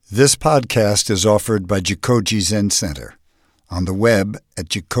This podcast is offered by Jikoji Zen Center on the web at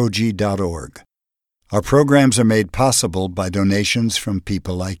jikoji.org. Our programs are made possible by donations from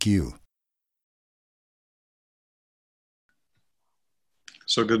people like you.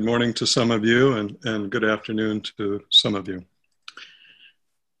 So good morning to some of you and good afternoon to some of you.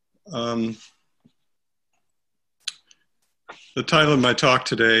 The title of my talk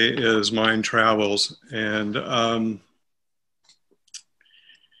today is Mind Travels, and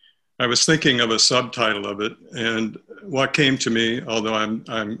I was thinking of a subtitle of it, and what came to me, although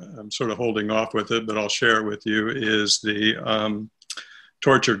I'm sort of holding off with it, but I'll share it with you, is the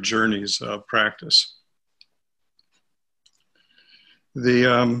tortured journeys of practice.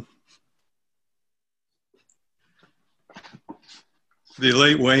 The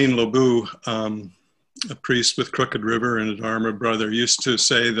late Wayne LeBeau, a priest with Crooked River and a Dharma brother, used to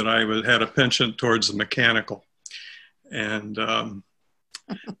say that I had a penchant towards the mechanical, and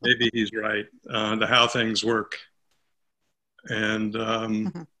maybe he's right, to how things work. And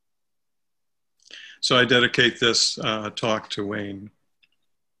so I dedicate this talk to Wayne.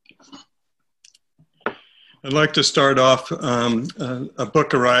 I'd like to start off, a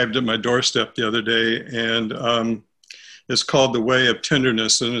book arrived at my doorstep the other day, and it's called The Way of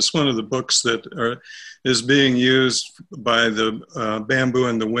Tenderness, and it's one of the books that is being used by the Bamboo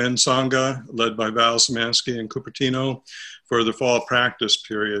and the Wind Sangha, led by Val Szymanski and Cupertino, for the fall practice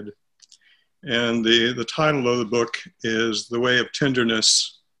period. And the title of the book is The Way of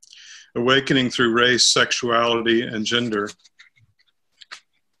Tenderness, Awakening Through Race, Sexuality, and Gender.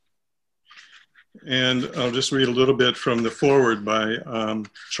 And I'll just read a little bit from the foreword by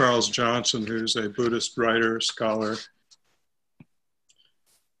Charles Johnson, who's a Buddhist writer, scholar.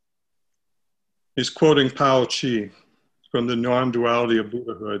 He's quoting Pao Chi from The Non-Duality of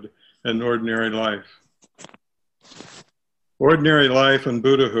Buddhahood and Ordinary Life. Ordinary life and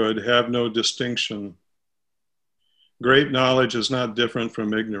Buddhahood have no distinction. Great knowledge is not different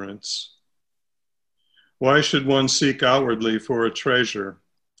from ignorance. Why should one seek outwardly for a treasure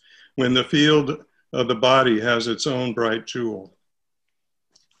when the field of the body has its own bright jewel?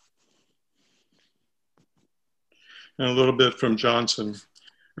 And a little bit from Johnson.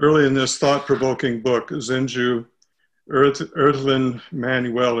 Early in this thought-provoking book, Zenju Earthlyn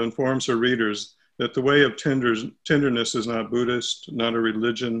Manuel informs her readers that the way of tenderness is not Buddhist, not a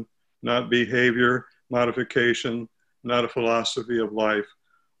religion, not behavior modification, not a philosophy of life,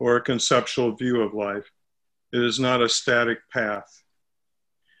 or a conceptual view of life. It is not a static path.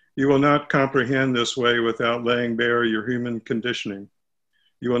 You will not comprehend this way without laying bare your human conditioning.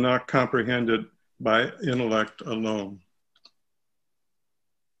 You will not comprehend it by intellect alone.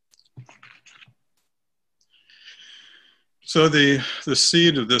 So the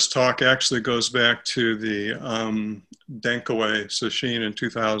seed of this talk actually goes back to the Denkaway Sesshin in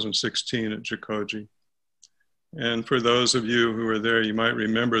 2016 at Jikoji. And for those of you who were there, you might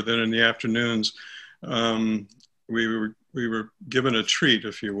remember that in the afternoons, we were given a treat,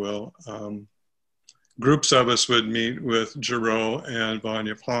 if you will. Groups of us would meet with Giro and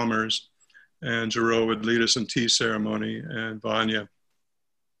Vanya Palmers, and Giro would lead us in tea ceremony, and Vanya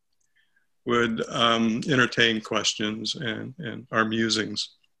would entertain questions and our musings.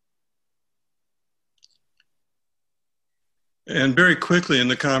 And very quickly in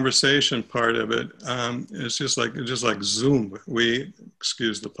the conversation part of it, it's just like Zoom.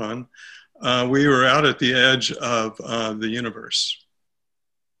 Excuse the pun, we were out at the edge of the universe.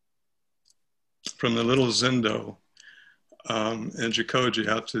 From the little Zendo and Jikoji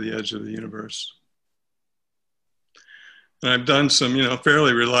out to the edge of the universe. And I've done some,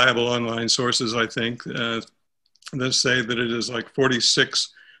 fairly reliable online sources, I think, that say that it is like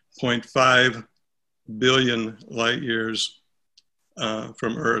 46.5 billion light years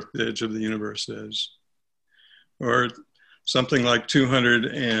from Earth, the edge of the universe is. Or something like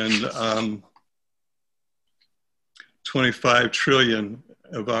 225 trillion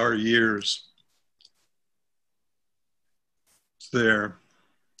of our years. It's there.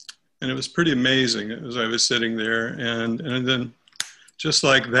 And it was pretty amazing as I was sitting there. And then just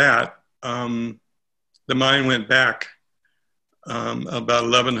like that, the mind went back about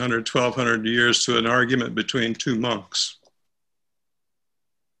 1,100, 1,200 years to an argument between two monks.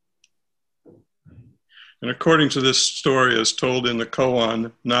 And according to this story as told in the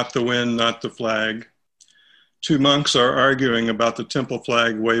koan, Not the Wind, Not the Flag, two monks are arguing about the temple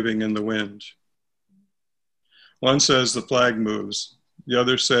flag waving in the wind. One says the flag moves. The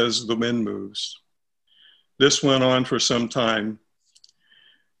other says the wind moves. This went on for some time,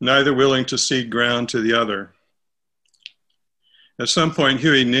 neither willing to cede ground to the other. At some point,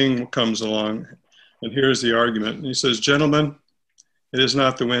 Huey Ning comes along and hears the argument. And he says, "Gentlemen, It is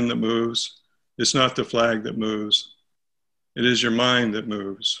not the wind that moves. It's not the flag that moves. It is your mind that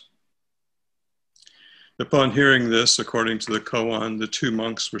moves. Upon hearing this, according to the koan, the two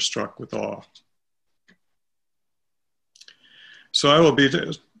monks were struck with awe. So I will be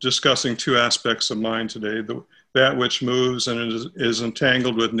discussing two aspects of mind today, that which moves and is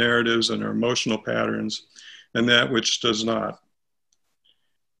entangled with narratives and our emotional patterns, and that which does not,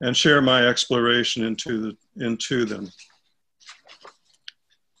 and share my exploration into them.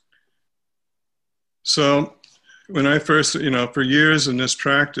 So when I first, for years in this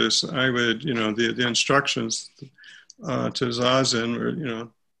practice, I would, the instructions to Zazen were,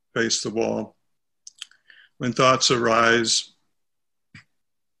 face the wall. When thoughts arise,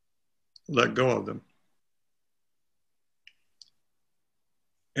 let go of them.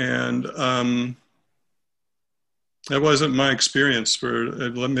 And that wasn't my experience for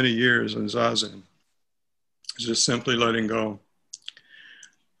many years in Zazen. It's just simply letting go.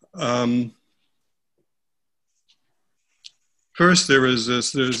 First, there's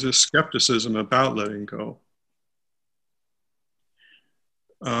this skepticism about letting go.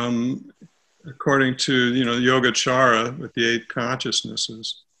 According to, Yogacara with the 8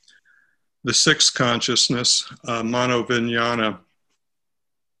 consciousnesses, the 6th consciousness, Manovinyana,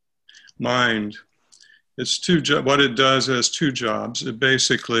 mind, what it does has 2 jobs. It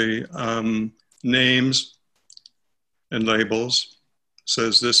basically names and labels,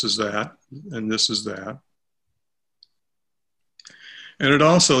 says this is that, and this is that. And it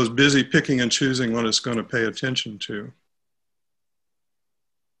also is busy picking and choosing what it's going to pay attention to.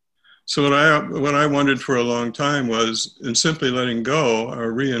 So what I wondered for a long time was, in simply letting go,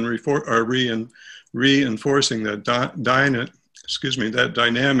 are reinforcing that that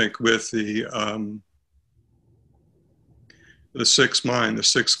dynamic with the 6th mind, the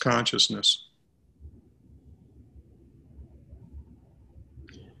 6th consciousness.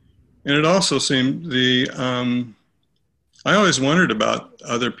 And it also seemed I always wondered about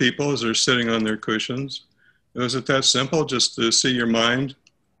other people as they're sitting on their cushions. Was it that simple, just to see your mind,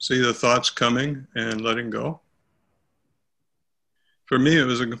 see the thoughts coming and letting go? For me, it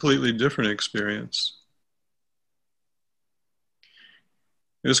was a completely different experience.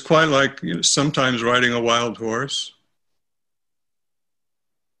 It was quite like sometimes riding a wild horse,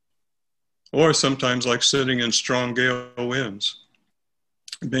 or sometimes like sitting in strong gale winds,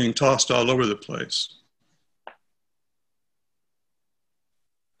 being tossed all over the place.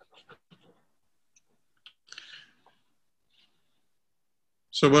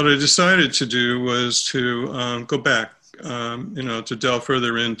 So what I decided to do was to go back, to delve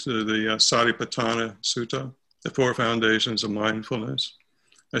further into the Satipatthana Sutta, the 4 foundations of mindfulness.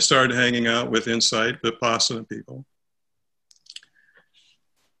 I started hanging out with insight Vipassana people.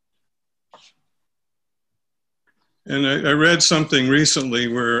 And I read something recently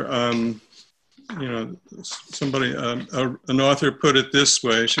where, somebody, an author put it this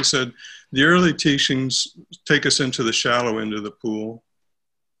way. She said, the early teachings take us into the shallow end of the pool.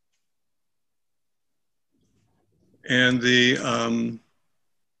 And the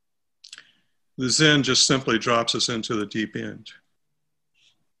Zen just simply drops us into the deep end.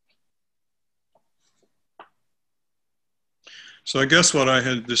 So I guess what I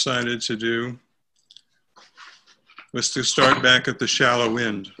had decided to do was to start back at the shallow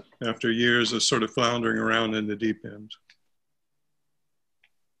end after years of sort of floundering around in the deep end.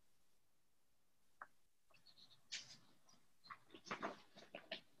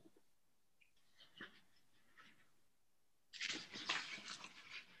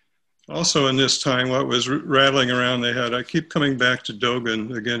 Also in this time, what was rattling around the head, I keep coming back to Dogen,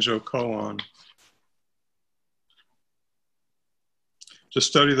 the Genjo Koan. To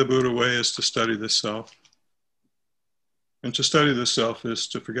study the Buddha way is to study the self. And to study the self is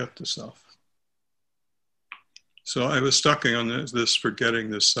to forget the self. So I was stuck on this forgetting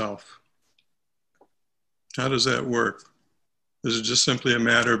the self. How does that work? Is it just simply a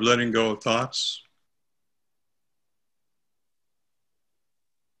matter of letting go of thoughts?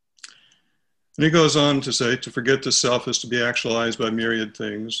 And he goes on to say, to forget the self is to be actualized by myriad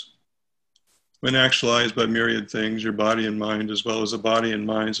things. When actualized by myriad things, your body and mind, as well as the body and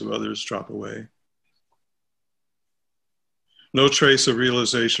minds of others, drop away. No trace of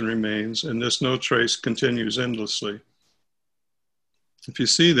realization remains, and this no trace continues endlessly. If you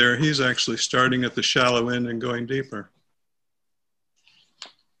see there, he's actually starting at the shallow end and going deeper.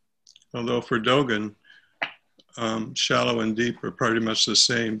 Although for Dogen, shallow and deep are pretty much the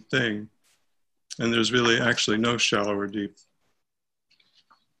same thing. And there's really actually no shallow or deep.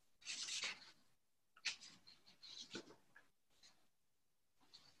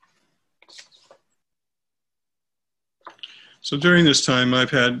 So during this time,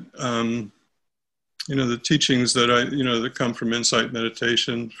 I've had, the teachings that that come from insight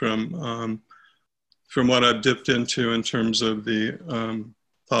meditation, from what I've dipped into in terms of the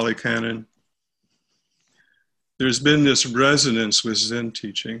Pali Canon. There's been this resonance with Zen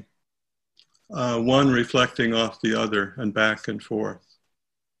teaching, one reflecting off the other and back and forth.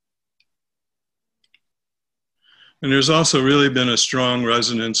 And there's also really been a strong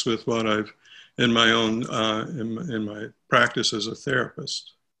resonance with what I've, in my own, in my practice as a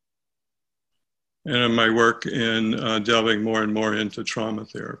therapist, and in my work in delving more and more into trauma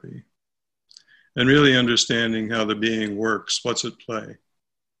therapy, and really understanding how the being works, what's at play.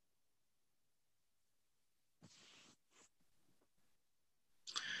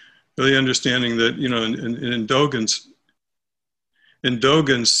 Really understanding that, in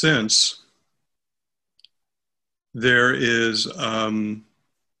Dogen's sense, there is,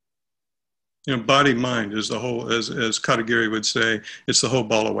 body mind is the whole, as Katagiri would say, it's the whole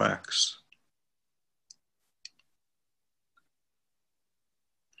ball of wax.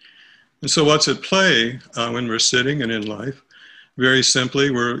 And so what's at play when we're sitting and in life, very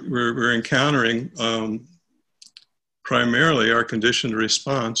simply, we're encountering primarily our conditioned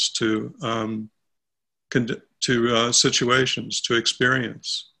response to situations, to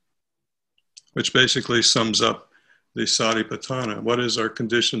experience, which basically sums up the Satipatthana. What is our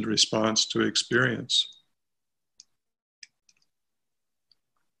conditioned response to experience?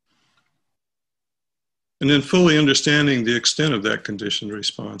 And then fully understanding the extent of that conditioned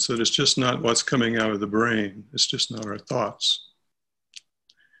response, that it's just not what's coming out of the brain, it's just not our thoughts.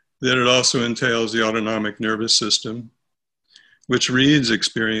 That it also entails the autonomic nervous system, which reads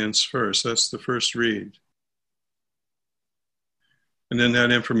experience first. That's the first read. And then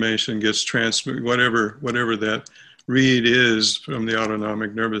that information gets transmitted, whatever that read is from the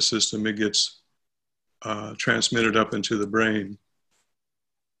autonomic nervous system, it gets transmitted up into the brain.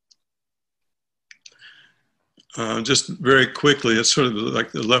 Just very quickly, it's sort of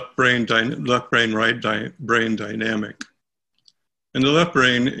like the left brain, right brain dynamic. And the left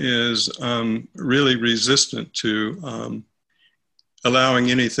brain is really resistant to allowing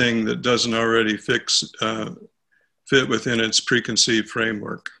anything that doesn't already fit within its preconceived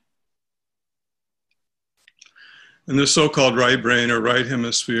framework. And the so-called right brain or right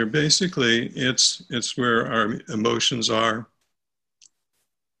hemisphere, basically, it's where our emotions are,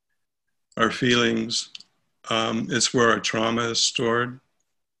 our feelings. It's where our trauma is stored.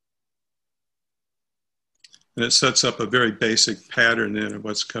 And it sets up a very basic pattern in of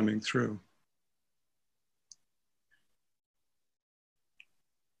what's coming through.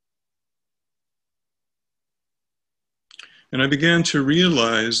 And I began to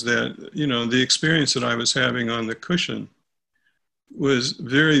realize that, the experience that I was having on the cushion was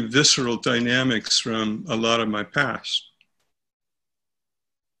very visceral dynamics from a lot of my past.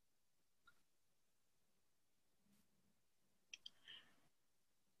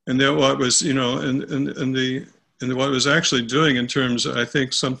 And that what was, and what it was actually doing in terms, I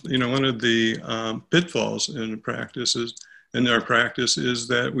think, one of the pitfalls in our practice is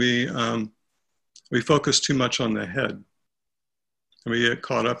that we focus too much on the head. And we get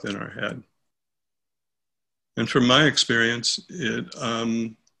caught up in our head. And from my experience,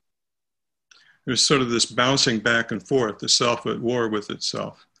 there's sort of this bouncing back and forth, the self at war with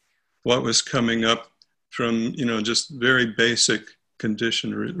itself. What was coming up from, just very basic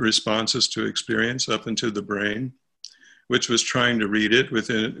conditioned responses to experience up into the brain, which was trying to read it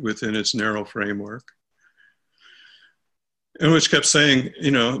within its narrow framework. And which kept saying,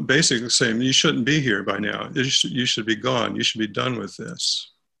 basically saying, you shouldn't be here by now. You should be gone. You should be done with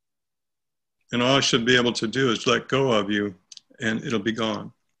this. And all I should be able to do is let go of you and it'll be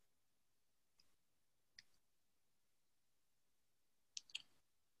gone.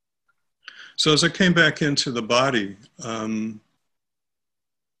 So as I came back into the body,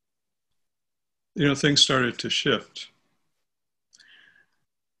 things started to shift.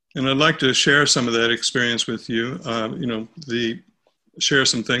 And I'd like to share some of that experience with you, share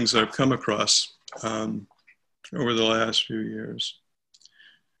some things that I've come across over the last few years.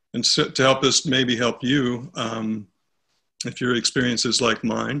 And so, to help us, maybe help you, if your experience is like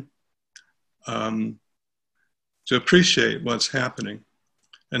mine, to appreciate what's happening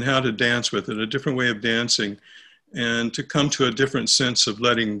and how to dance with it, a different way of dancing, and to come to a different sense of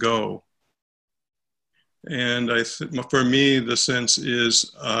letting go. And for me, the sense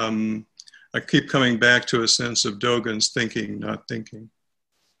is, I keep coming back to a sense of Dogen's thinking, not thinking.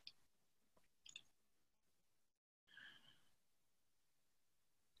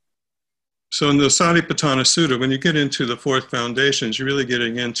 So in the Satipatthana Sutta, when you get into the fourth foundations, you're really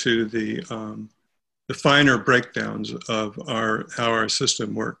getting into the the finer breakdowns of how our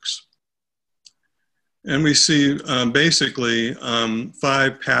system works. And we see basically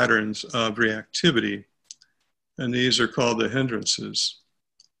 5 patterns of reactivity, and these are called the hindrances: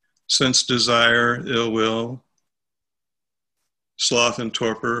 sense desire, ill will, sloth and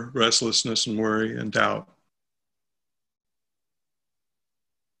torpor, restlessness and worry, and doubt.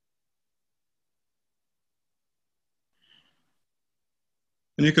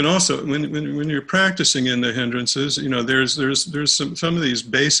 And you can also, when you're practicing in the hindrances, you know, there's some of these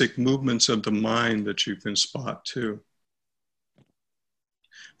basic movements of the mind that you can spot too.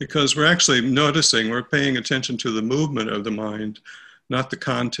 Because we're actually noticing, we're paying attention to the movement of the mind, not the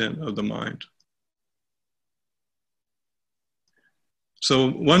content of the mind.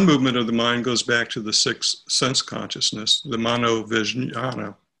 So one movement of the mind goes back to the 6th sense consciousness, the mano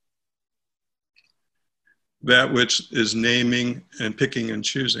vijnana, that which is naming and picking and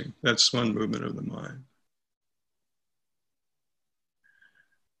choosing. That's one movement of the mind.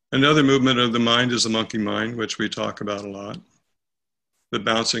 Another movement of the mind is the monkey mind, which we talk about a lot, the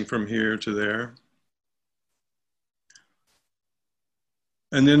bouncing from here to there.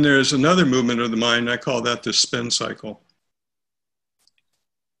 And then there's another movement of the mind, I call that the spin cycle,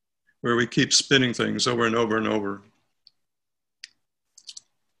 where we keep spinning things over and over and over.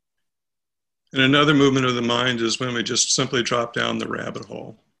 And another movement of the mind is when we just simply drop down the rabbit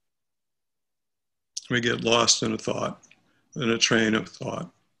hole. We get lost in a thought, in a train of thought.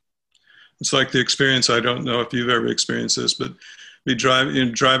 It's like the experience, I don't know if you've ever experienced this, but you're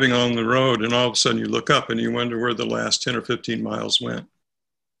driving on the road and all of a sudden you look up and you wonder where the last 10 or 15 miles went.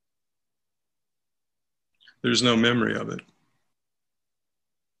 There's no memory of it.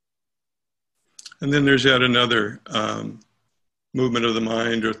 And then there's yet another movement of the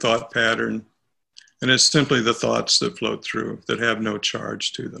mind or thought pattern. And it's simply the thoughts that float through that have no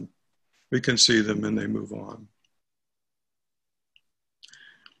charge to them. We can see them and they move on.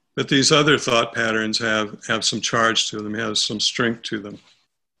 But these other thought patterns have some charge to them, have some strength to them.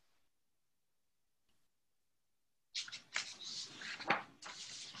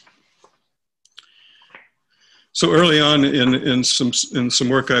 So early on in some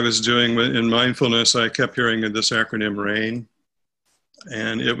work I was doing in mindfulness, I kept hearing of this acronym RAIN,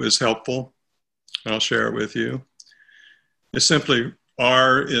 and it was helpful. I'll share it with you. It's simply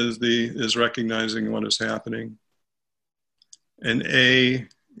R is recognizing what is happening, and A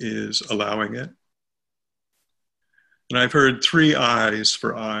is allowing it. And I've heard 3 I's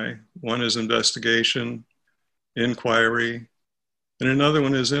for I. One is investigation, inquiry, and another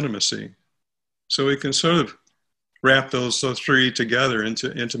one is intimacy. So we can sort of wrap those 3 together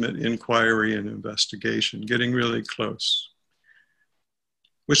into intimate inquiry and investigation, getting really close,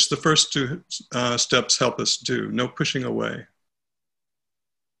 which the first 2 steps help us do. No pushing away.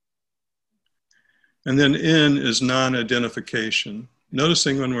 And then in is non-identification,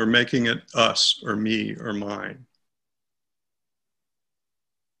 noticing when we're making it us or me or mine.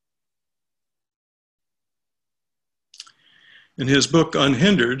 In his book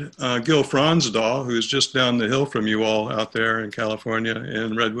Unhindered, Gil Fronsdahl, who's just down the hill from you all out there in California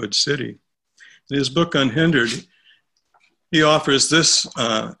in Redwood City, in his book Unhindered, he offers this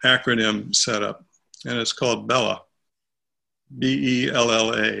acronym setup, and it's called BELLA,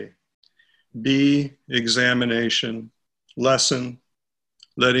 B-E-L-L-A. B, examination, lesson,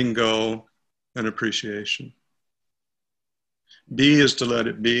 letting go, and appreciation. B is to let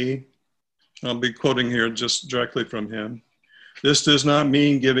it be. I'll be quoting here just directly from him. This does not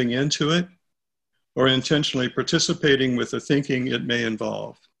mean giving into it or intentionally participating with the thinking it may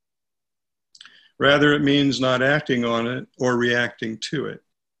involve. Rather, it means not acting on it or reacting to it.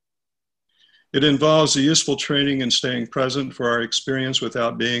 It involves a useful training in staying present for our experience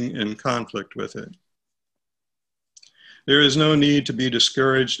without being in conflict with it. There is no need to be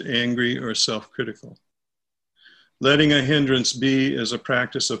discouraged, angry, or self-critical. Letting a hindrance be is a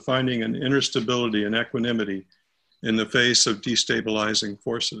practice of finding an inner stability and equanimity in the face of destabilizing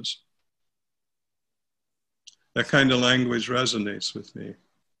forces. That kind of language resonates with me.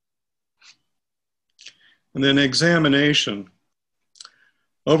 And then examination.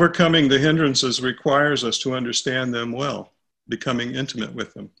 Overcoming the hindrances requires us to understand them well, becoming intimate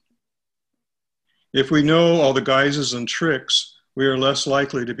with them. If we know all the guises and tricks, we are less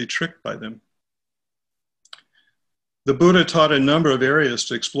likely to be tricked by them. The Buddha taught a number of areas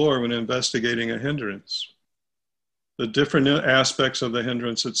to explore when investigating a hindrance. The different aspects of the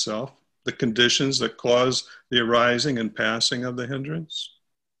hindrance itself, the conditions that cause the arising and passing of the hindrance,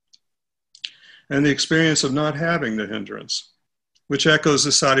 and the experience of not having the hindrance, which echoes the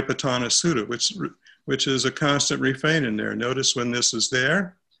Satipatthana Sutta, which is a constant refrain in there. Notice when this is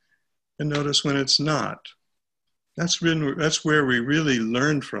there, and notice when it's not. That's where we really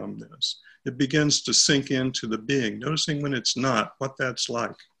learn from this. It begins to sink into the being, noticing when it's not, what that's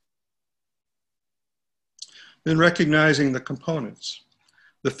like. Then recognizing the components,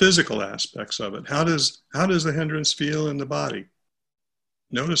 the physical aspects of it. How does the hindrance feel in the body?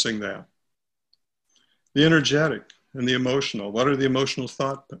 Noticing that. The energetic and the emotional. What are the emotional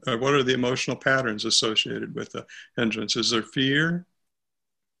what are the emotional patterns associated with the hindrance? Is there fear,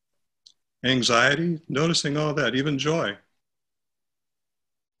 anxiety? Noticing all that, even joy.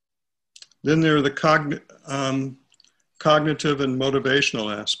 Then there are the cognitive and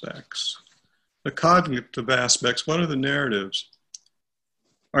motivational aspects. The cognitive aspects, what are the narratives?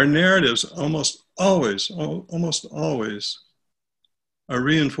 Our narratives almost always are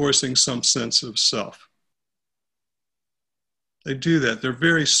reinforcing some sense of self. They do that. They're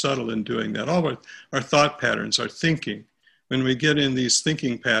very subtle in doing that. All our thought patterns, our thinking, when we get in these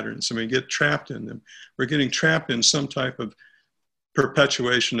thinking patterns and we get trapped in them, we're getting trapped in some type of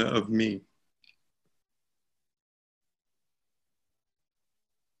perpetuation of me.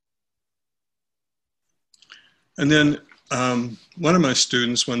 And then one of my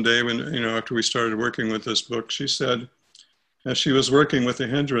students one day, after we started working with this book, she said, as she was working with the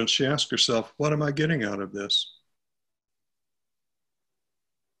hindrance, she asked herself, what am I getting out of this?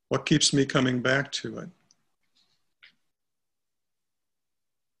 What keeps me coming back to it?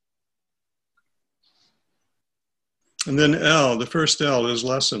 And then L, the first L is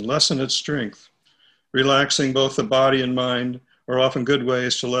lessen. Lessen its strength. Relaxing both the body and mind are often good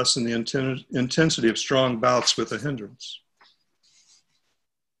ways to lessen the intensity of strong bouts with a hindrance.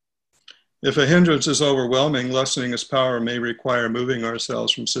 If a hindrance is overwhelming, lessening its power may require moving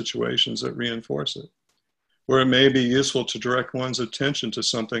ourselves from situations that reinforce it, where it may be useful to direct one's attention to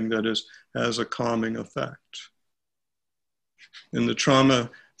something that has a calming effect. In the trauma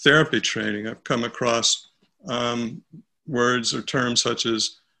therapy training, I've come across words or terms such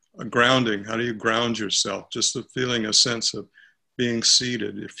as grounding. How do you ground yourself? Just feeling a sense of being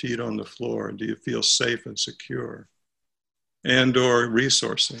seated, your feet on the floor. Do you feel safe and secure? And or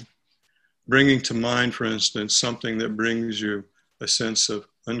resourcing. Bringing to mind, for instance, something that brings you a sense of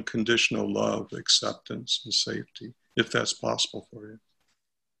unconditional love, acceptance, and safety, if that's possible for you.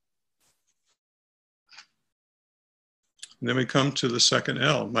 And then we come to the second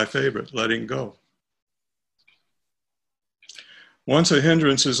L, my favorite, letting go. Once a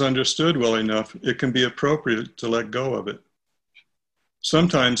hindrance is understood well enough, it can be appropriate to let go of it.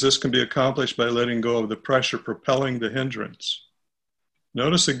 Sometimes this can be accomplished by letting go of the pressure propelling the hindrance.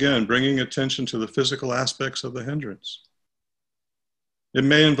 Notice again, bringing attention to the physical aspects of the hindrance. It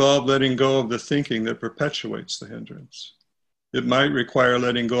may involve letting go of the thinking that perpetuates the hindrance. It might require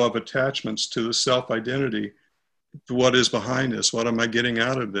letting go of attachments to the self-identity, to what is behind this, what am I getting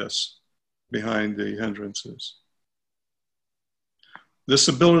out of this behind the hindrances. This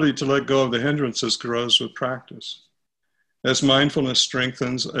ability to let go of the hindrances grows with practice. As mindfulness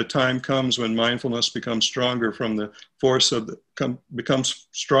strengthens, a time comes when mindfulness becomes stronger from the force of becomes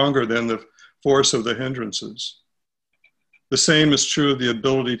stronger than the force of the hindrances. The same is true of the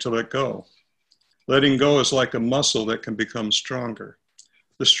ability to let go. Letting go is like a muscle that can become stronger.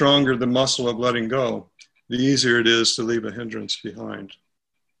 The stronger the muscle of letting go, the easier it is to leave a hindrance behind.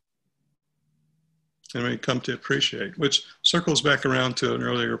 And we come to appreciate, which circles back around to an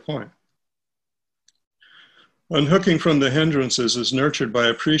earlier point. Unhooking from the hindrances is nurtured by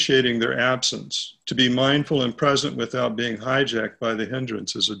appreciating their absence. To be mindful and present without being hijacked by the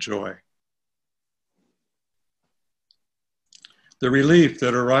hindrance is a joy. The relief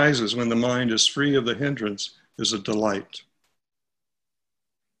that arises when the mind is free of the hindrance is a delight.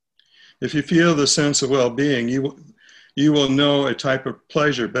 If you feel the sense of well-being, you will know a type of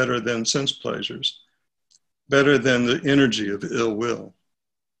pleasure better than sense pleasures, better than the energy of ill will.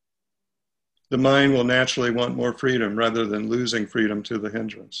 The mind will naturally want more freedom rather than losing freedom to the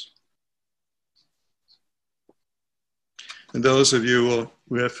hindrance. And those of you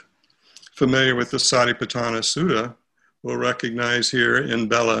familiar with the Satipatthana Sutta will recognize here in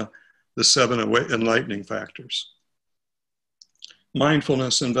Bella the 7 enlightening factors.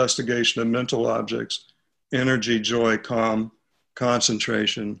 Mindfulness, investigation of mental objects, energy, joy, calm,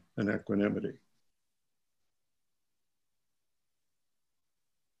 concentration, and equanimity.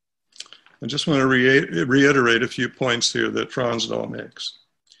 I just want to reiterate a few points here that Fronsdal makes.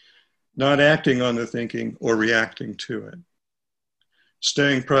 Not acting on the thinking or reacting to it.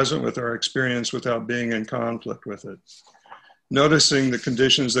 Staying present with our experience without being in conflict with it. Noticing the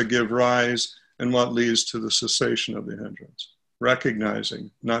conditions that give rise and what leads to the cessation of the hindrance. Recognizing,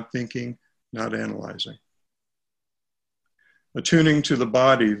 not thinking, not analyzing. attuning to the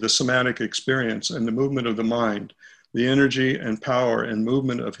body, the somatic experience, and the movement of the mind, the energy and power and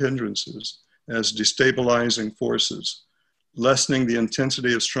movement of hindrances as destabilizing forces, lessening the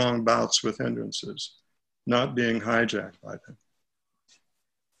intensity of strong bouts with hindrances, not being hijacked by them.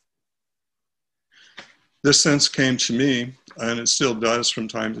 This sense came to me, and it still does from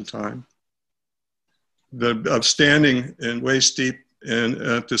time to time, of standing in waist deep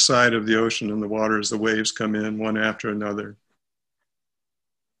at the side of the ocean and the water as the waves come in one after another.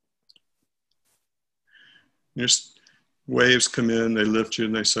 Waves come in, they lift you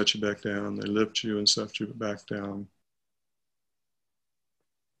and they set you back down. They lift you and set you back down.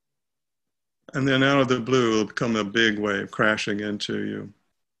 And then out of the blue, it'll become a big wave crashing into you,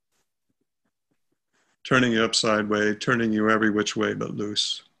 turning you upside way, turning you every which way but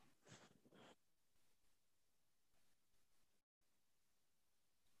loose.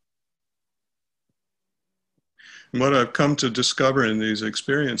 And what I've come to discover in these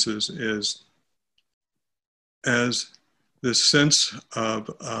experiences is, as this sense of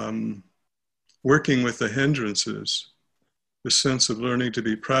working with the hindrances, the sense of learning to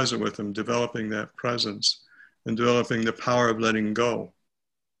be present with them, developing that presence, and developing the power of letting go,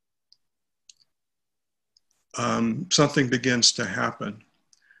 something begins to happen.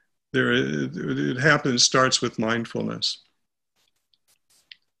 It starts with mindfulness.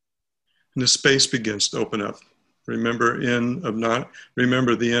 And the space begins to open up. Remember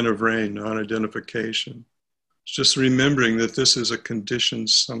the N of rain, non-identification. It's just remembering that this is a conditioned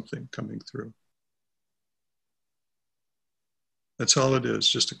something coming through. That's all it is,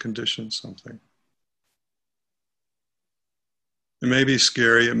 just a conditioned something. It may be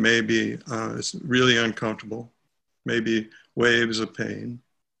scary, it may be it's really uncomfortable, maybe waves of pain,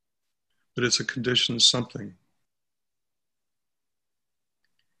 but it's a conditioned something.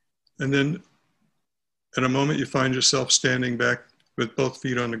 And then at a moment you find yourself standing back with both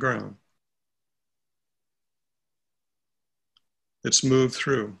feet on the ground. It's moved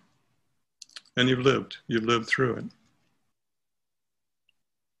through, and you've lived through it.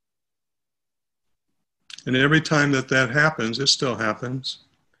 And every time that happens, it still happens,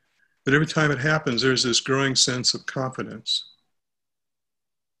 but every time it happens, there's this growing sense of confidence.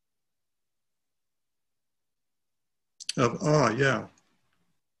 Of, oh yeah,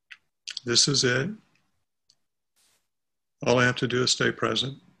 this is it. All I have to do is stay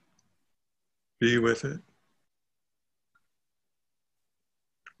present, be with it,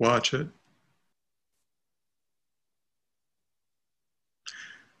 watch it.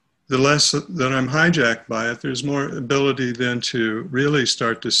 The less that I'm hijacked by it, there's more ability then to really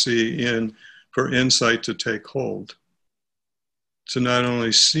start to see for insight to take hold. To not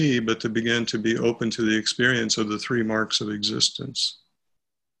only see, but to begin to be open to the experience of the three marks of existence.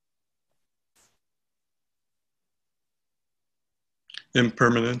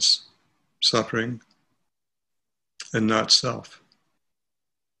 Impermanence, suffering, and not self.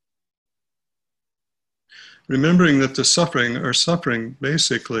 Remembering that the suffering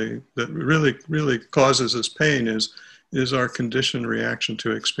basically that really causes us pain is our conditioned reaction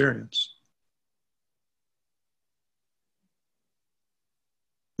to experience.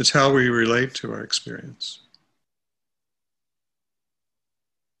 It's how we relate to our experience.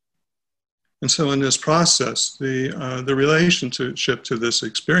 And so in this process, the relationship to this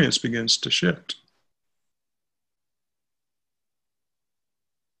experience begins to shift.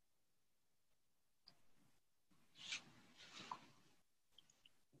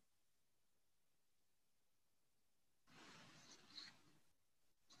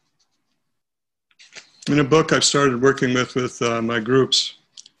 In a book I've started working with my groups,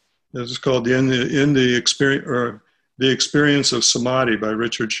 it's called the Experience of Samadhi by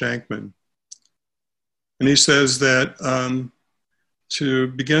Richard Shankman. And he says that to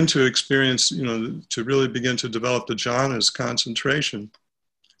begin to experience, to really begin to develop the jhanas, concentration,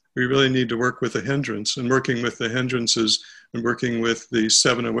 we really need to work with the hindrance, and working with the hindrances and working with the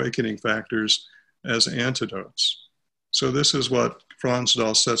 7 awakening factors as antidotes. So this is what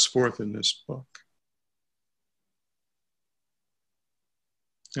Fronsdal sets forth in this book.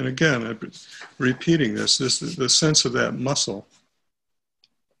 And again, I'm repeating the sense of that muscle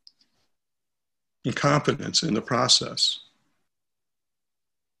and confidence in the process.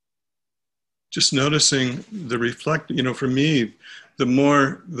 Just noticing the for me, the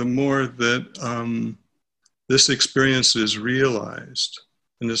more that this experience is realized,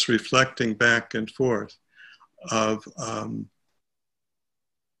 and this reflecting back and forth of,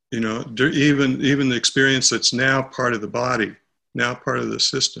 even the experience that's now part of the body, now part of the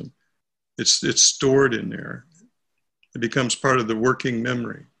system, it's stored in there. It becomes part of the working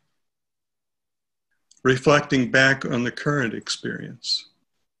memory. reflecting back on the current experience,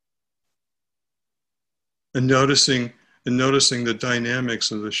 and noticing the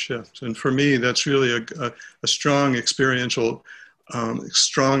dynamics of the shift. And for me, that's really a strong experiential,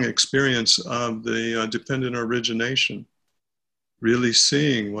 strong experience of the dependent origination, really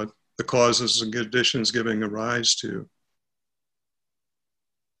seeing what the causes and conditions giving a rise to,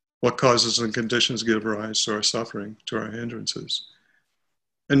 what causes and conditions give rise to our suffering, to our hindrances,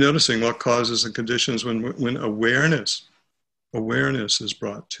 and noticing what causes and conditions when awareness is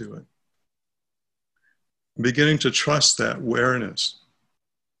brought to it. Beginning to trust that awareness.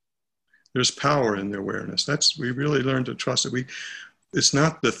 There's power in the awareness. We really learn to trust it. It's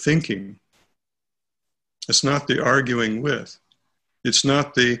not the thinking. It's not the arguing with. It's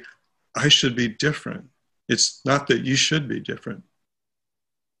not the, I should be different. It's not that you should be different.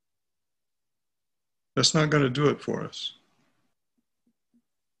 That's not going to do it for us.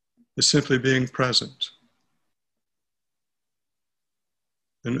 It's simply being present.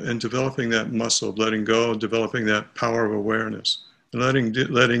 And developing that muscle of letting go, developing that power of awareness, and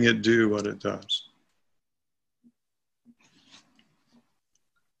letting it do what it does.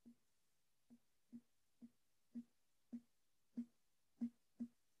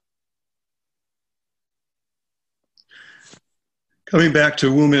 Coming back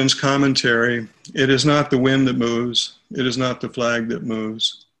to Wu Min's commentary, it is not the wind that moves, it is not the flag that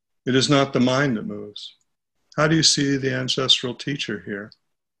moves, it is not the mind that moves. How do you see the ancestral teacher here?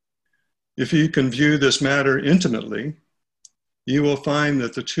 If you can view this matter intimately, you will find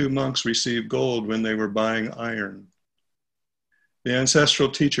that the two monks received gold when they were buying iron. The ancestral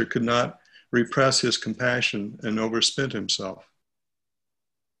teacher could not repress his compassion and overspent himself.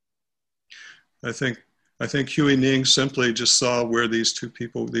 I think Huey Ning simply just saw where these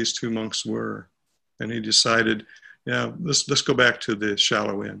two monks were, and he decided, yeah, let's go back to the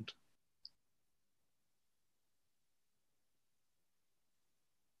shallow end.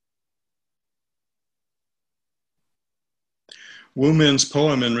 Wu Min's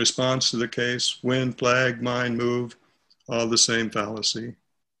poem in response to the case, wind, flag, mind, move, all the same fallacy.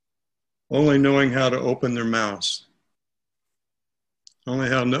 Only knowing how to open their mouths.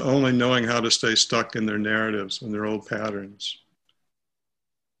 Only knowing how to stay stuck in their narratives and their old patterns.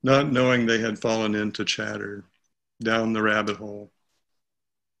 Not knowing they had fallen into chatter, down the rabbit hole.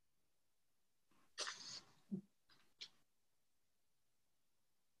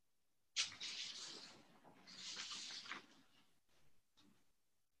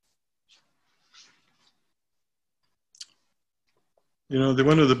 You know,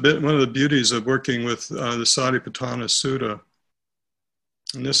 one of the beauties of working with the Satipatthana Sutta,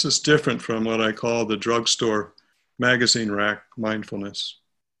 and this is different from what I call the drugstore magazine rack mindfulness,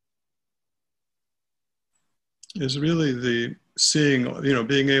 is really the seeing,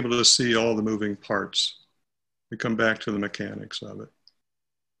 being able to see all the moving parts. We come back to the mechanics of it.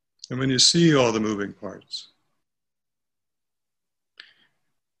 And when you see all the moving parts,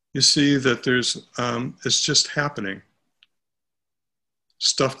 you see that it's just happening.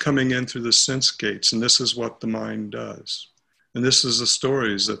 Stuff coming in through the sense gates, and this is what the mind does. And this is the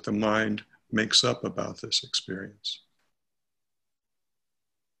stories that the mind makes up about this experience.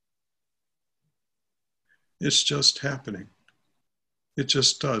 It's just happening. It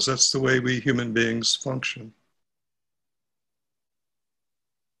just does. That's the way we human beings function.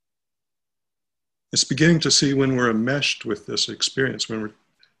 It's beginning to see when we're enmeshed with this experience, when we're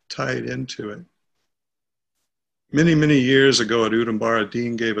tied into it. Many, many years ago at Udambara,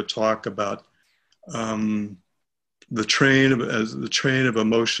 Dean gave a talk about the train of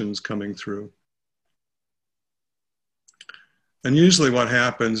emotions coming through. And usually what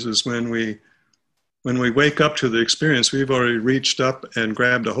happens is when we wake up to the experience, we've already reached up and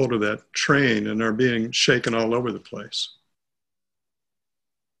grabbed a hold of that train and are being shaken all over the place.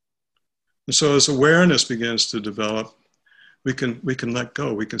 And so as awareness begins to develop, we can let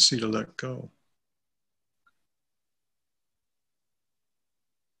go, we can see to let go.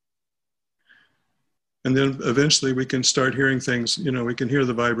 And then eventually we can start hearing things, we can hear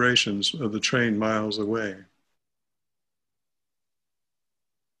the vibrations of the train miles away.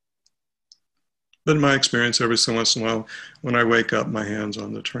 But in my experience, every so once in a while, when I wake up, my hand's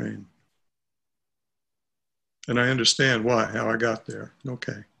on the train. And I understand how I got there.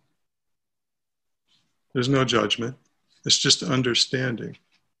 Okay. There's no judgment. It's just understanding.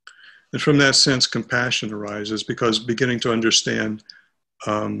 And from that sense, compassion arises, because beginning to understand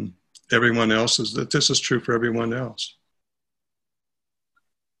everyone else is that this is true for everyone else.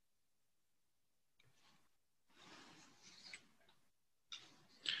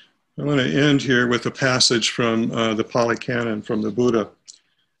 I want to end here with a passage from the Pali Canon from the Buddha.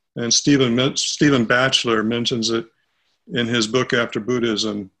 And Stephen Batchelor mentions it in his book After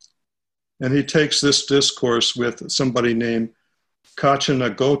Buddhism. And he takes this discourse with somebody named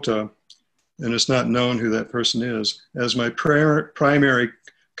Kachanagota, and it's not known who that person is, as my primary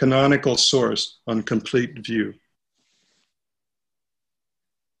canonical source on complete view.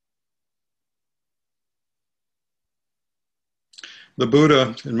 The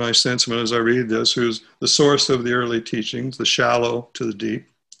Buddha, in my sentiment as I read this, who's the source of the early teachings, the shallow to the deep,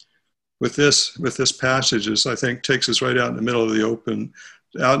 with this passage, is, I think, takes us right out in the middle of the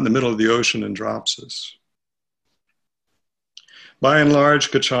ocean and drops us. By and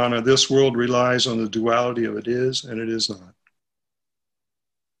large, Kachana, this world relies on the duality of it is and it is not.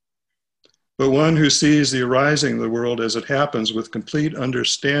 But one who sees the arising of the world as it happens with complete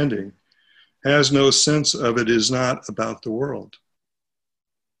understanding has no sense of it is not about the world.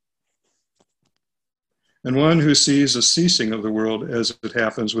 And one who sees the ceasing of the world as it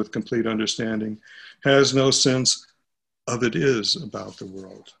happens with complete understanding has no sense of it is about the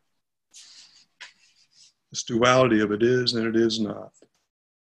world. This duality of it is and it is not.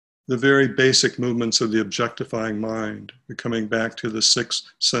 The very basic movements of the objectifying mind, coming back to the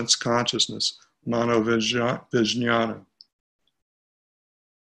sixth sense consciousness, mano-vijnana.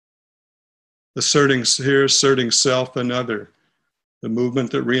 Asserting self and other, the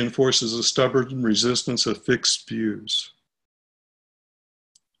movement that reinforces the stubborn resistance of fixed views.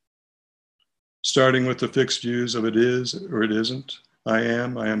 Starting with the fixed views of it is or it isn't, I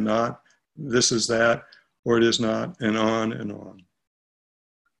am not, this is that, or it is not, and on and on.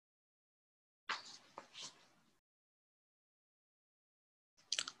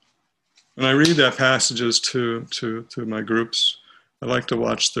 When I read that passages to my groups, I like to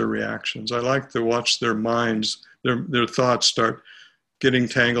watch their reactions. I like to watch their minds, their thoughts start getting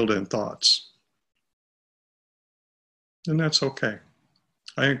tangled in thoughts. And that's okay.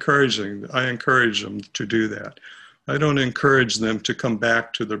 I encourage them to do that. I don't encourage them to come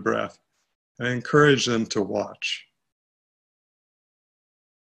back to the breath. I encourage them to watch.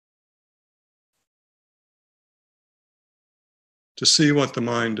 To see what the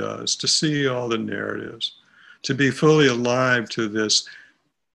mind does, to see all the narratives, to be fully alive to this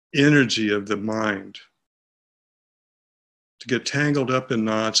energy of the mind, to get tangled up in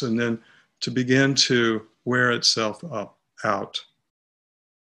knots and then to begin to wear itself out.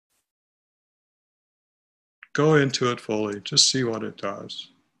 Go into it fully, just see what it does.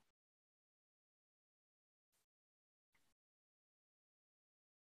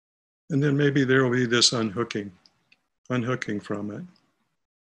 And then maybe there will be this unhooking from it.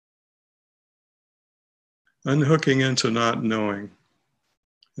 Unhooking into not knowing,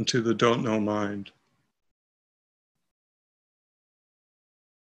 into the don't know mind.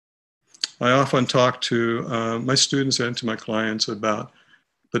 I often talk to my students and to my clients about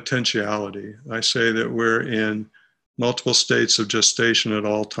potentiality. I say that we're in multiple states of gestation at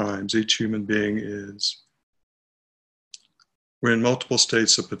all times. Each human being is. We're in multiple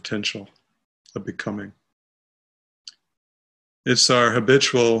states of potential, of becoming. It's our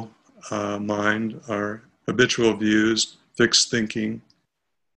habitual mind, our habitual views, fixed thinking,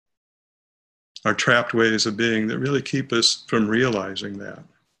 our trapped ways of being that really keep us from realizing that.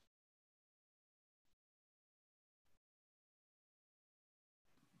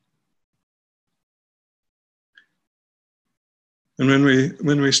 And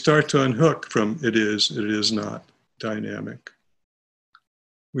when we start to unhook from it is not dynamic,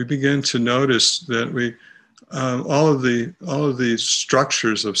 we begin to notice that all of these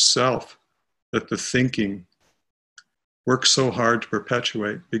structures of self that the thinking works so hard to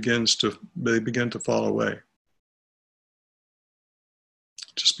perpetuate they begin to fall away. It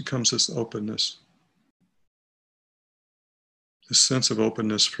just becomes this openness, this sense of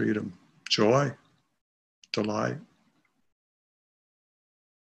openness, freedom, joy, delight.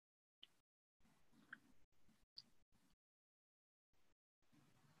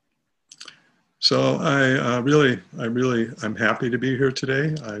 So I'm happy to be here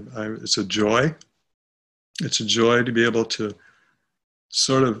today. It's a joy. It's a joy to be able to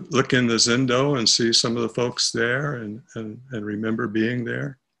sort of look in the Zendo and see some of the folks there and remember being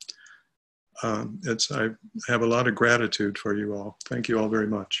there. I have a lot of gratitude for you all. Thank you all very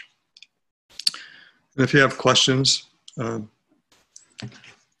much. And if you have questions, it'll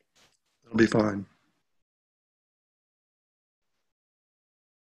be fine.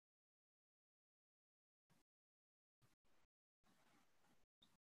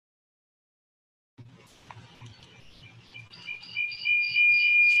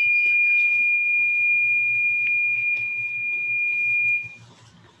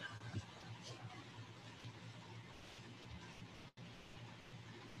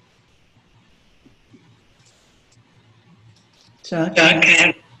 Chuck.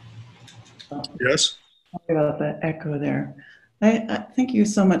 Yes. Sorry about the echo there. I thank you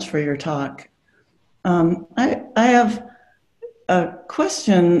so much for your talk. I have a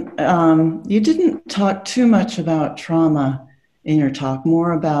question. You didn't talk too much about trauma in your talk,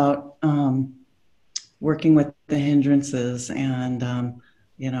 more about working with the hindrances and,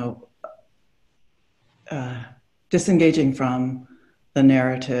 disengaging from the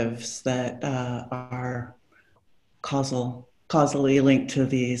narratives that are causally linked to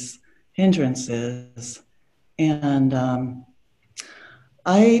these hindrances. And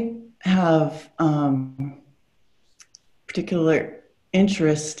I have particular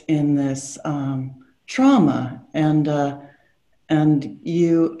interest in this trauma, and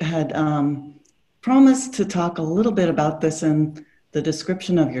you had promised to talk a little bit about this in the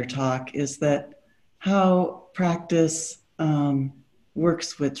description of your talk, is that how practice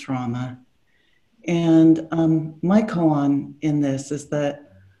works with trauma. And my koan in this is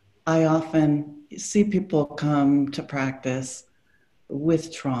that I often see people come to practice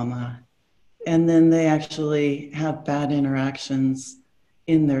with trauma, and then they actually have bad interactions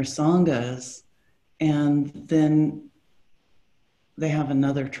in their sanghas, and then they have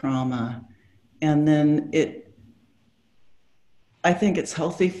another trauma. And then I think it's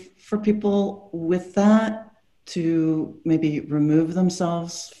healthy for people with that to maybe remove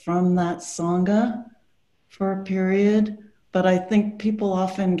themselves from that sangha for a period. But I think people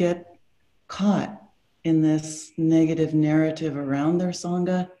often get caught in this negative narrative around their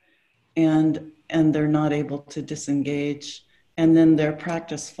sangha, and they're not able to disengage, and then their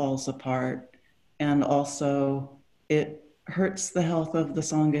practice falls apart, and also it hurts the health of the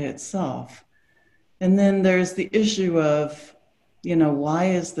sangha itself. And then there's the issue of, why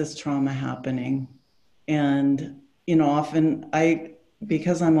is this trauma happening? And often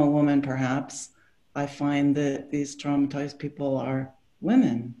because I'm a woman, perhaps I find that these traumatized people are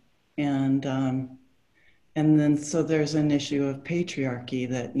women, and then so there's an issue of patriarchy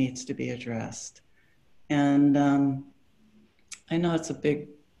that needs to be addressed. And I know it's a big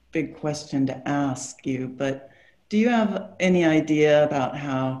question to ask you, but do you have any idea about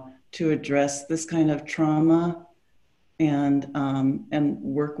how to address this kind of trauma and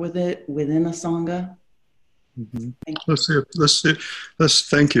work with it within a sangha? Mm-hmm. Thank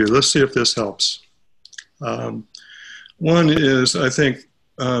you. Let's see if this helps. One is, I think,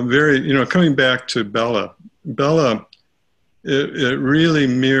 coming back to Bella, it really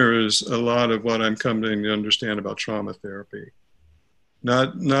mirrors a lot of what I'm coming to understand about trauma therapy.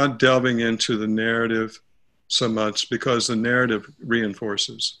 Not delving into the narrative so much, because the narrative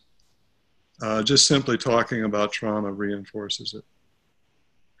reinforces. Just simply talking about trauma reinforces it.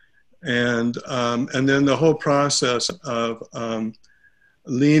 And then the whole process of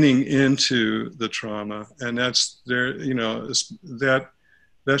leaning into the trauma, and that's there,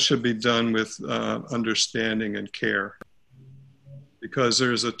 that should be done with understanding and care, because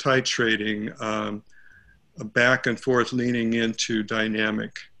there's a titrating, a back and forth leaning into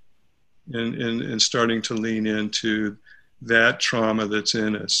dynamic, and starting to lean into that trauma that's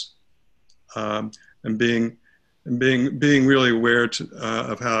in us, and being really aware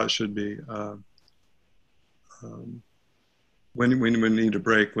of how it should be. When we need to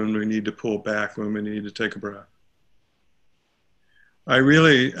break, when we need to pull back, when we need to take a breath. I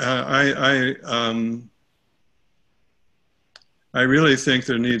really think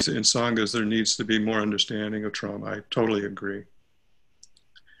in sanghas there needs to be more understanding of trauma. I totally agree.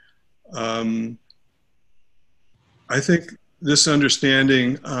 I think this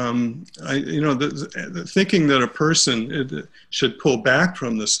understanding, the thinking that a person should pull back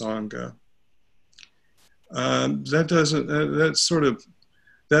from the sangha, I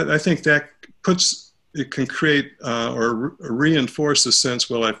think that it can create or reinforce the sense,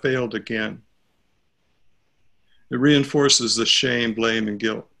 well, I failed again. It reinforces the shame, blame, and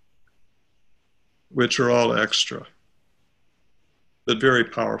guilt, which are all extra, but very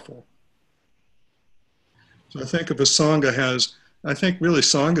powerful. So I think if a sangha really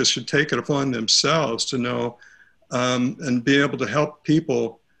sanghas should take it upon themselves to know and be able to help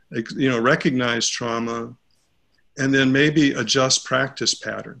people, recognize trauma, and then maybe adjust practice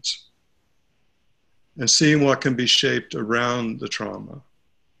patterns and seeing what can be shaped around the trauma.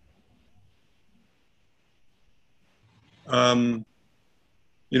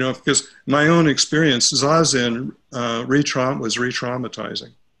 Because my own experience, Zazen was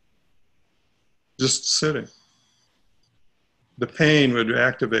re-traumatizing. Just sitting. The pain would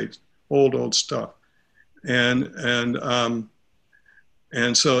activate old stuff. And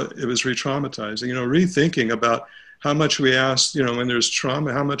so it was re-traumatizing, rethinking about how much we ask, when there's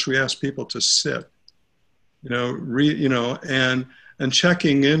trauma, how much we ask people to sit and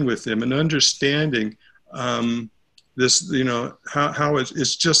checking in with them and understanding this, how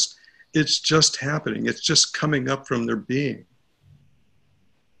it's just happening. It's just coming up from their being,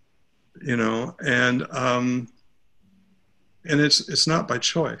 and it's not by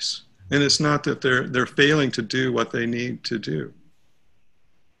choice, and it's not that they're failing to do what they need to do,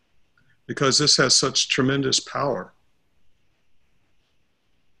 because this has such tremendous power.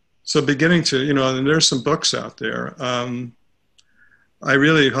 So beginning to, and there's some books out there. I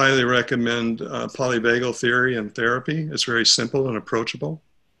really highly recommend Polyvagal Theory and Therapy. It's very simple and approachable.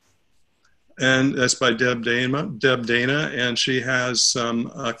 And that's by Deb Dana, and she has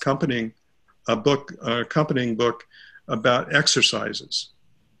some accompanying book about exercises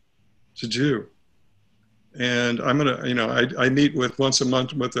to do. And I'm gonna, I meet with once a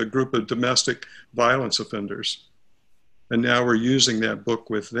month with a group of domestic violence offenders, and now we're using that book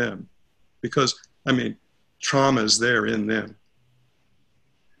with them, because trauma is there in them.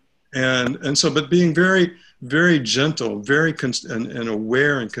 And so, but being very, very gentle, very and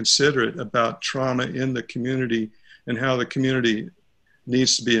aware and considerate about trauma in the community, and how the community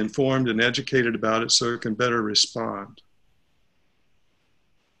needs to be informed and educated about it so it can better respond.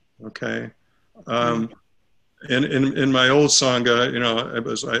 Okay. In my old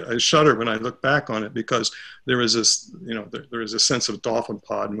Sangha, I shudder when I look back on it, because there was this, there was a sense of dolphin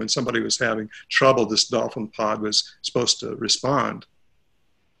pod, and when somebody was having trouble, this dolphin pod was supposed to respond.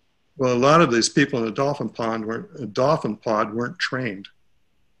 Well, a lot of these people in the dolphin pod weren't trained,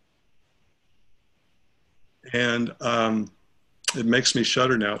 and it makes me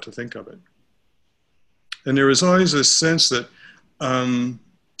shudder now to think of it. And there was always this sense that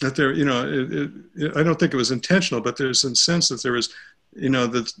that there, I don't think it was intentional, but there's a sense that there was,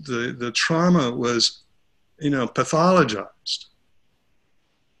 the trauma was, pathologized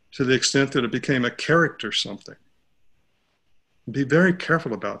to the extent that it became a character something. Be very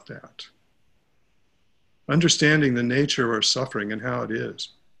careful about that. Understanding the nature of our suffering and how it is,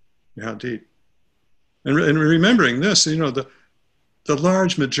 and how deep. And remembering this, the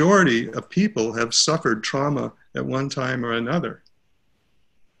large majority of people have suffered trauma at one time or another.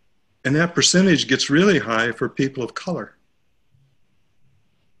 And that percentage gets really high for people of color.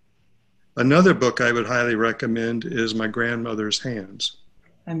 Another book I would highly recommend is My Grandmother's Hands.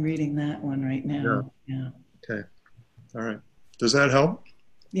 I'm reading that one right now. Yeah. Okay. All right. Does that help?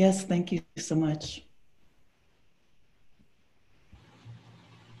 Yes, thank you so much.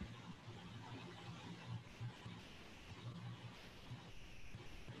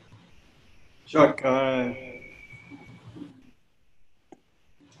 Chuck,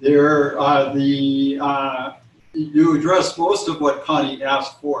 you addressed most of what Connie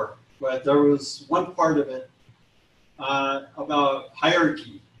asked for, but there was one part of it about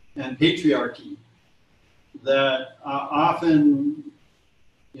hierarchy and patriarchy that often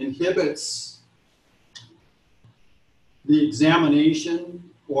inhibits the examination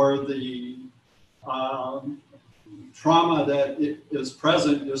or the trauma that is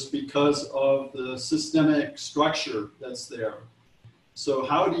present just because of the systemic structure that's there. So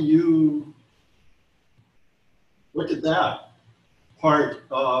how do you look at that part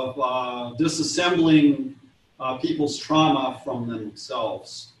of disassembling people's trauma from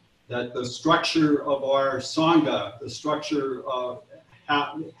themselves? That the structure of our Sangha, the structure of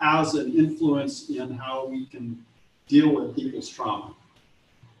has an influence in how we can deal with people's trauma.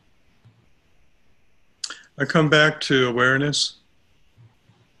 I come back to awareness,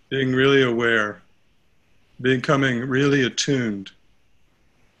 being really aware, becoming really attuned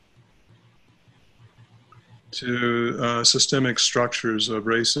to systemic structures of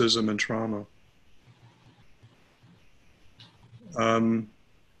racism and trauma. From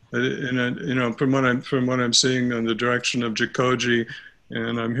what I'm seeing in the direction of Jikoji,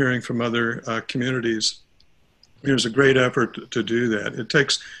 and I'm hearing from other communities, there's a great effort to do that. It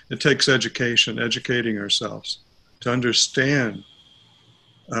takes education, educating ourselves to understand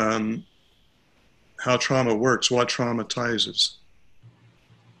how trauma works, what traumatizes.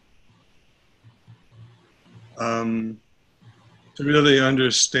 To really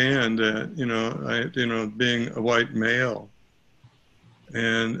understand that, being a white male,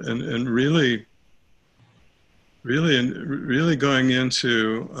 and really going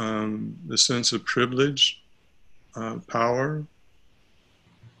into the sense of privilege, power,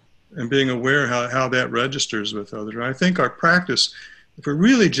 and being aware how that registers with others. And I think our practice, if we're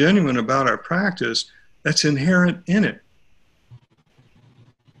really genuine about our practice, that's inherent in it.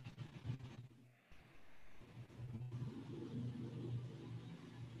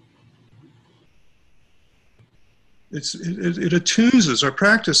 it attunes us. Our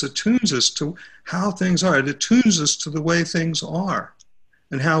practice attunes us to how things are. It attunes us to the way things are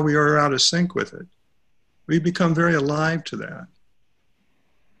and how we are out of sync with it. We become very alive to that.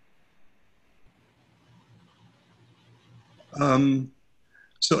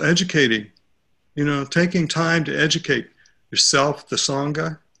 So educating, taking time to educate yourself, the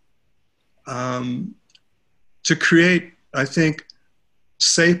Sangha, to create, I think,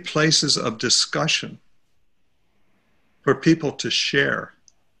 safe places of discussion for people to share,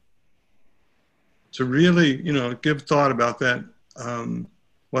 to really, give thought about that,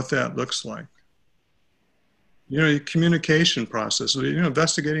 what that looks like. Your communication process,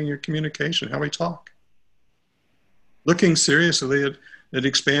 investigating your communication, how we talk. Looking seriously at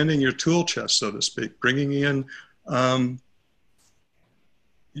expanding your tool chest, so to speak, bringing in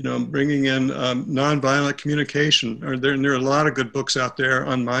nonviolent communication. There are a lot of good books out there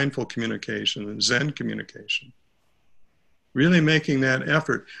on mindful communication and Zen communication. Really making that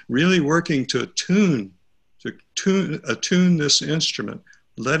effort, really working to attune this instrument,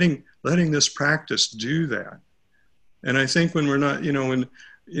 letting this practice do that. And I think when we're not, in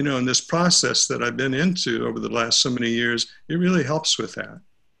this process that I've been into over the last so many years, it really helps with that.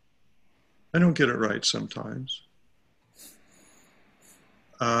 I don't get it right sometimes.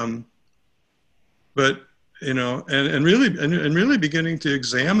 But, and really beginning to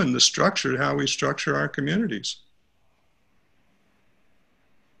examine the structure, how we structure our communities.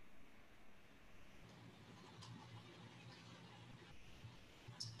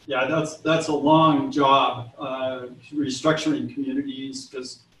 Yeah, that's a long job, restructuring communities,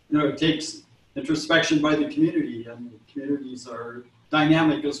 because it takes introspection by the community, and communities are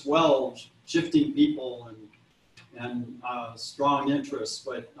dynamic as well, shifting people and strong interests.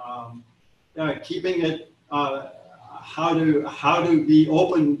 But keeping it, how to be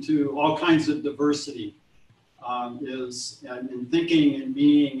open to all kinds of diversity is in thinking and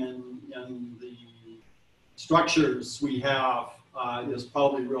being and the structures we have. Is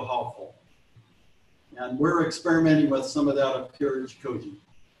probably real helpful. And we're experimenting with some of that up here at Jikoji.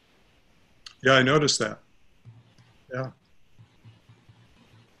 Yeah, I noticed that. Yeah.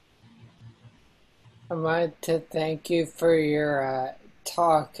 I wanted to thank you for your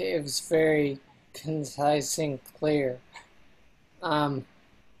talk. It was very concise and clear. I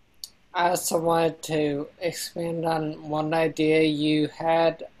also wanted to expand on one idea you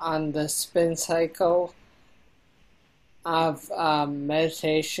had on the spin cycle of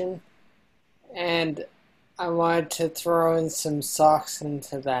meditation, and I wanted to throw in some socks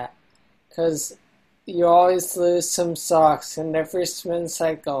into that, because you always lose some socks in every spin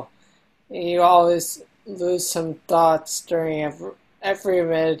cycle, and you always lose some thoughts during every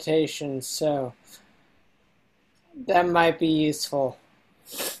meditation, so that might be useful.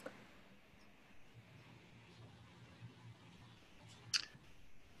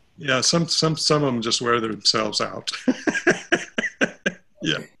 Yeah, some of them just wear themselves out.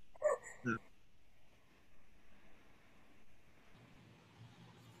 Yeah.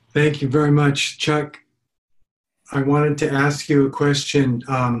 Thank you very much, Chuck. I wanted to ask you a question.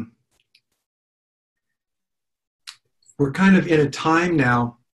 We're kind of in a time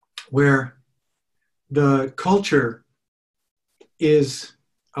now where the culture is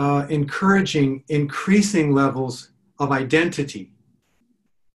encouraging increasing levels of identity.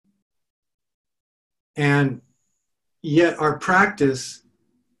 And yet our practice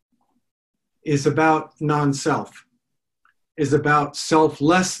is about non-self, is about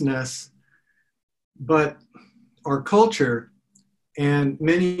selflessness, but our culture and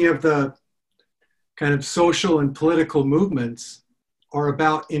many of the kind of social and political movements are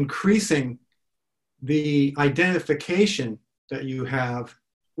about increasing the identification that you have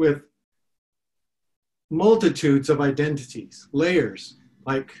with multitudes of identities, layers,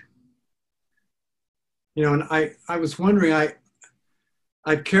 like, and I was wondering,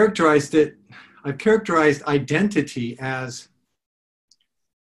 I've characterized identity as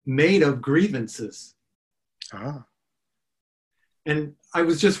made of grievances. Ah. And I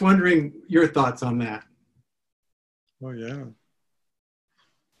was just wondering your thoughts on that. Oh, yeah.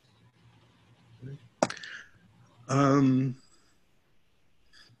 Well,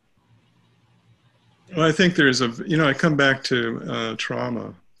 I think there's I come back to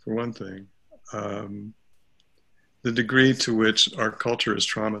trauma, for one thing. The degree to which our culture is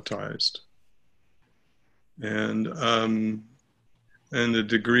traumatized. And the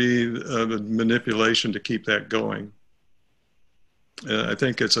degree of manipulation to keep that going. I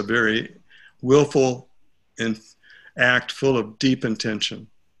think it's a very willful act full of deep intention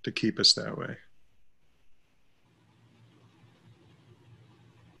to keep us that way.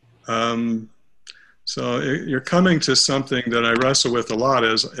 So you're coming to something that I wrestle with a lot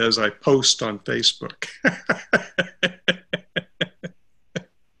as I post on Facebook.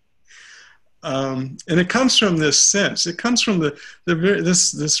 And it comes from this sense. It comes from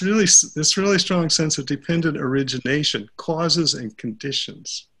this really strong sense of dependent origination, causes and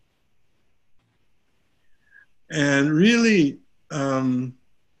conditions, and really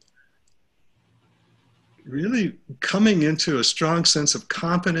coming into a strong sense of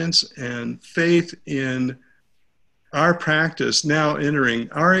confidence and faith in our practice, now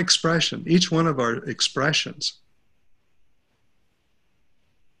entering our expression, each one of our expressions,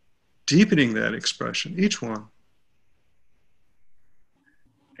 deepening that expression, each one.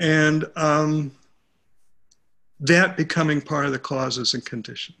 And that becoming part of the causes and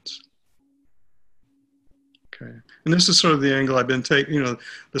conditions. Okay. And this is sort of the angle I've been taking, you know,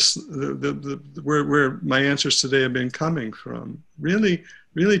 where my answers today have been coming from. Really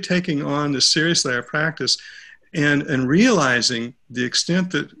taking on this seriously, our practice, and realizing the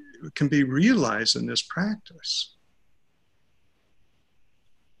extent that can be realized in this practice.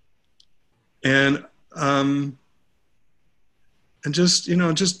 And just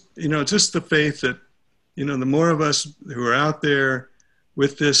the faith that, you know, the more of us who are out there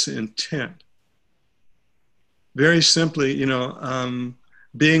with this intent, very simply, you know,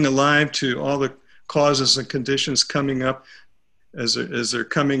 being alive to all the causes and conditions coming up as they're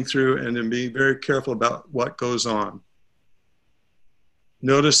coming through, and then being very careful about what goes on.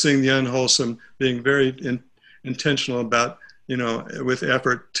 Noticing the unwholesome, being very intentional about, you know, with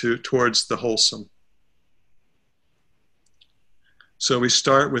effort towards the wholesome. So we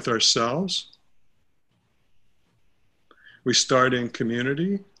start with ourselves. We start in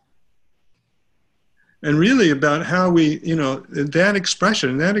community. And really about how we, you know, that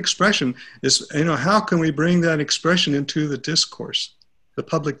expression is, you know, how can we bring that expression into the discourse, the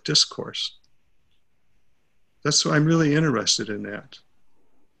public discourse? That's why I'm really interested in that.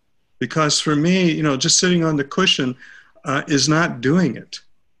 Because for me, you know, just sitting on the cushion is not doing it.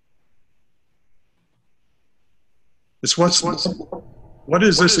 It's what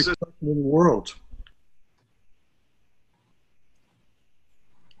is this expression in the world?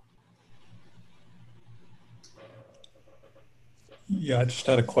 Yeah, I just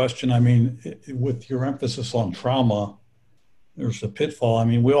had a question. I mean, with your emphasis on trauma, there's a pitfall. I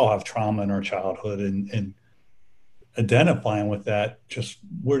mean, we all have trauma in our childhood, and identifying with that, just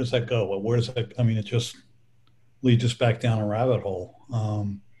where does that go? Where does that, I mean, it just leads us back down a rabbit hole.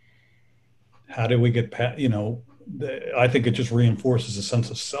 How do we get past, you know, I think it just reinforces a sense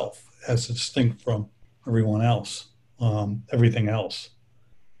of self as distinct from everyone else, everything else.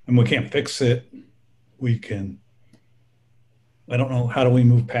 And we can't fix it. We can, I don't know, how do we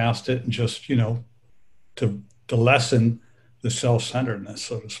move past it and just, you know, to lessen the self-centeredness,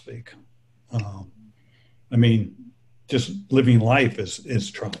 so to speak. I mean, just living life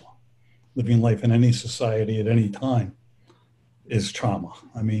is trauma. Living life in any society at any time is trauma.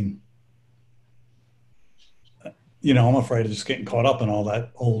 I mean, you know, I'm afraid of just getting caught up in all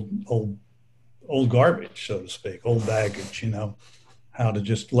that old garbage, so to speak, old baggage, you know, how to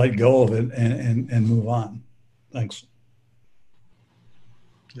just let go of it and move on. Thanks.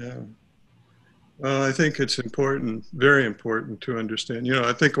 Yeah. Well, I think it's important, very important to understand. You know,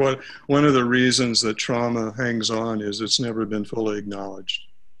 I think one of the reasons that trauma hangs on is it's never been fully acknowledged.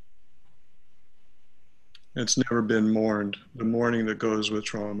 It's never been mourned, the mourning that goes with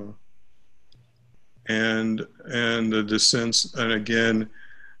trauma. And the sense, and again,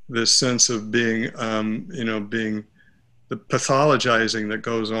 this sense of being, you know, being the pathologizing that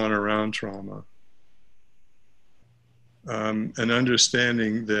goes on around trauma. And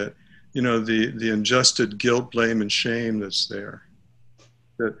understanding that, you know, the ingested guilt, blame, and shame that's there.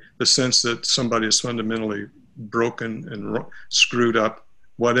 That the sense that somebody is fundamentally broken and screwed up,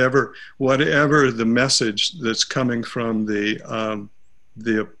 whatever the message that's coming from the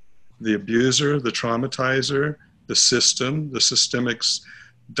abuser, the traumatizer, the system, the systemic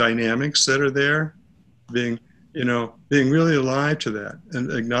dynamics that are there, being really alive to that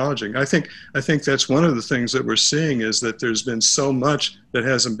and acknowledging. I think that's one of the things that we're seeing is that there's been so much that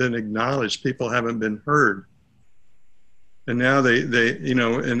hasn't been acknowledged. People haven't been heard. And now they you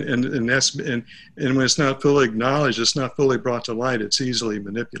know, and that's, and when it's not fully acknowledged, it's not fully brought to light, it's easily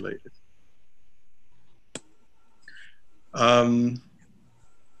manipulated. And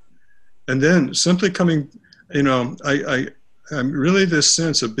then simply coming, you know, I'm really this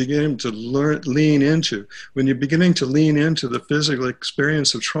sense of beginning to lean into, when you're beginning to lean into the physical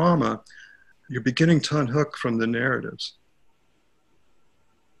experience of trauma, you're beginning to unhook from the narratives,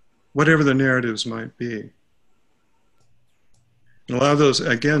 whatever the narratives might be. A lot of those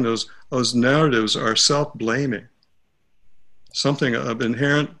narratives are self-blaming, something of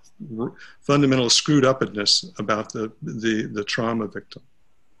inherent fundamental screwed upness about the trauma victim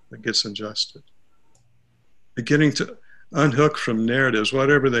that gets ingested. Beginning to unhook from narratives,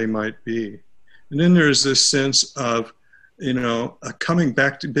 whatever they might be. And then there's this sense of, coming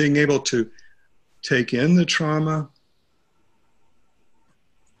back to being able to take in the trauma,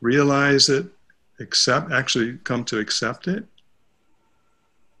 realize it, actually come to accept it,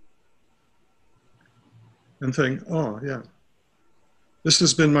 and think, oh yeah, this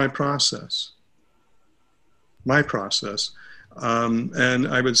has been my process. And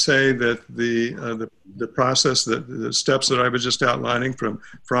I would say that the process, the steps that I was just outlining from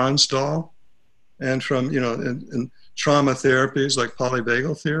Franz Dahl and from, in trauma therapies like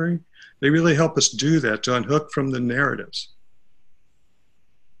polyvagal theory, they really help us do that, to unhook from the narratives.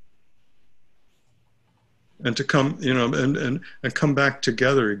 And to come, and come back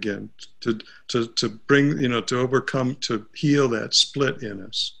together again, to bring, to overcome, to heal that split in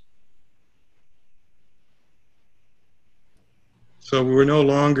us. So we're no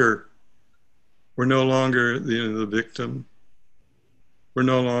longer the victim. We're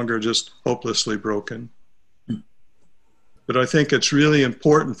no longer just hopelessly broken. But I think it's really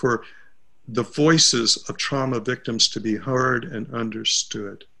important for the voices of trauma victims to be heard and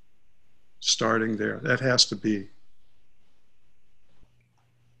understood. Starting there, that has to be.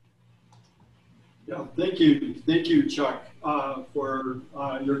 Yeah, thank you, Chuck, for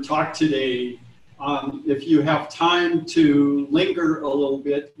your talk today. If you have time to linger a little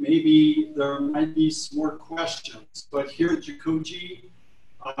bit, maybe there might be some more questions. But here at Jikoji,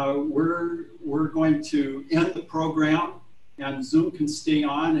 we're going to end the program, and Zoom can stay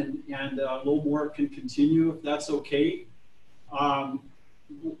on, and a little more can continue if that's okay.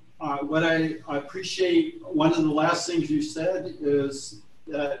 What I appreciate, one of the last things you said is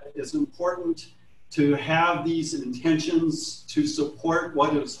that it's important to have these intentions to support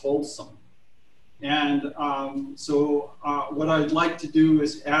what is wholesome. And so what I'd like to do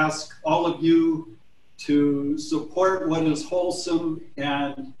is ask all of you to support what is wholesome,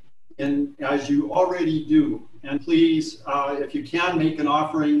 and as you already do. And please, if you can, make an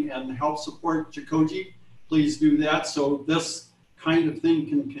offering and help support Jikoji, please do that, so this kind of thing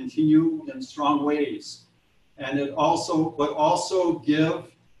can continue in strong ways. And it also give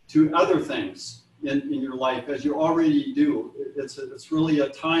to other things in your life, as you already do. It's really a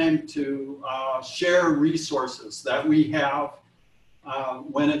time to share resources that we have.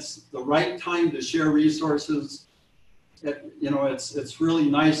 When it's the right time to share resources, it's really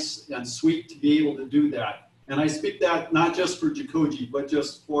nice and sweet to be able to do that. And I speak that not just for Jikoji, but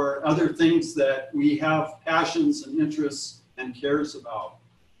just for other things that we have passions and interests and cares about.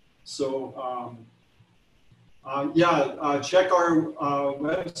 So check our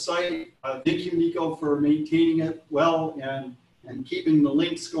website. Thank you, Nico, for maintaining it well and keeping the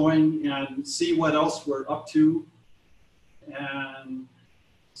links going, and see what else we're up to. And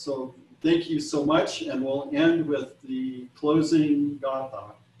so thank you so much, and we'll end with the closing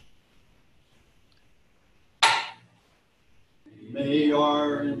gatha. May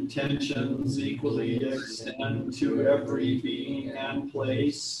our intentions equally extend to every being and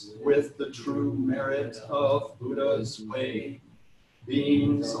place with the true merit of Buddha's way.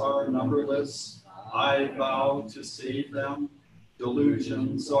 Beings are numberless, I vow to save them.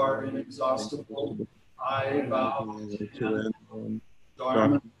 Delusions are inexhaustible, I vow to end them.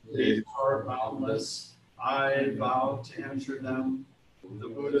 Dharma faith are boundless, I vow to enter them. The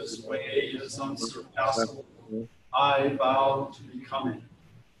Buddha's way is unsurpassable, I vow to become it.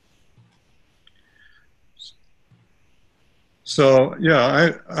 So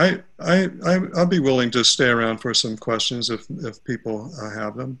yeah, I'll be willing to stay around for some questions if people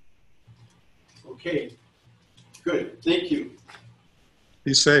have them. Okay, good. Thank you.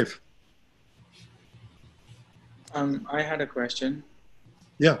 Be safe. I had a question.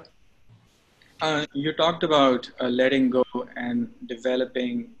 Yeah. You talked about letting go and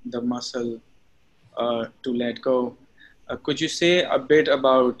developing the muscle to let go. Could you say a bit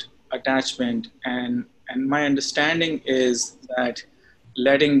about attachment? And my understanding is that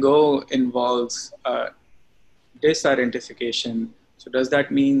letting go involves disidentification. So does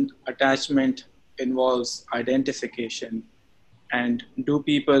that mean attachment involves identification? And do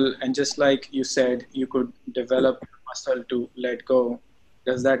people, and just like you said, you could develop muscle to let go,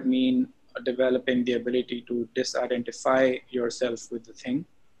 does that mean developing the ability to disidentify yourself with the thing?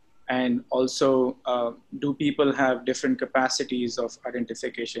 And also, do people have different capacities of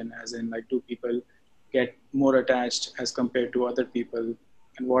identification, as in, like, do people get more attached as compared to other people?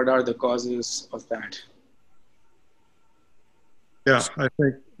 And what are the causes of that? Yeah, I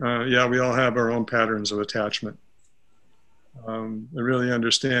think, we all have our own patterns of attachment. And really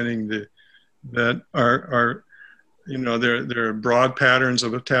understanding that our there are broad patterns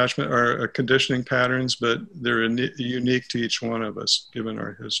of attachment or conditioning patterns, but they're unique to each one of us given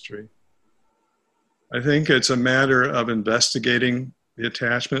our history. I think it's a matter of investigating the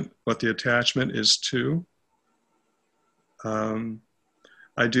attachment, what the attachment is to.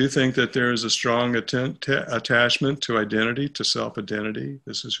 I do think that there is a strong attachment to identity, to self-identity.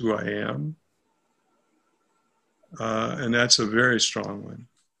 This is who I am. And that's a very strong one.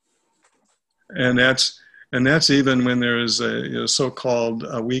 And that's even when there is a so-called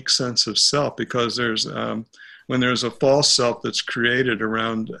a weak sense of self, because there's when there's a false self that's created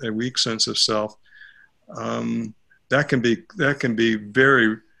around a weak sense of self, that can be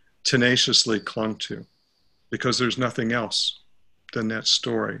very tenaciously clung to, because there's nothing else than that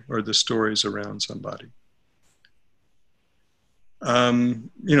story or the stories around somebody.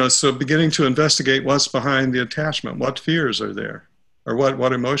 So beginning to investigate what's behind the attachment, what fears are there, or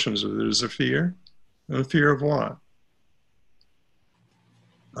what emotions are there. Is there fear? And fear of what?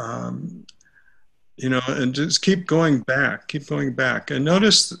 And just keep going back, and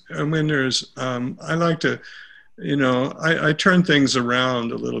notice when there's. I like to, I turn things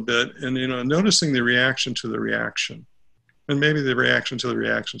around a little bit, and noticing the reaction to the reaction, and maybe the reaction to the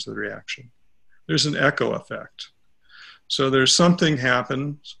reaction to the reaction. There's an echo effect. So there's something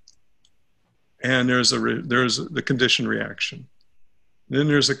happens, and there's the conditioned reaction. Then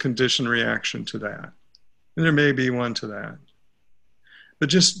there's a conditioned reaction to that, and there may be one to that. But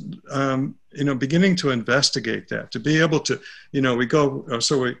just beginning to investigate that, to be able to,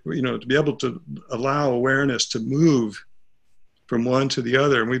 to be able to allow awareness to move from one to the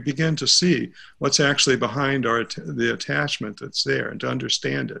other, and we begin to see what's actually behind the attachment that's there, and to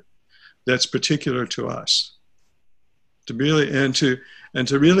understand it, that's particular to us. To really and to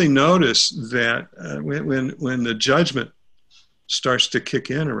really notice that when the judgment starts to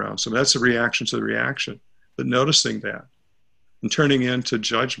kick in around, so that's a reaction to the reaction, but noticing that and turning into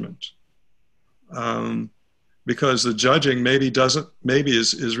judgment, because the judging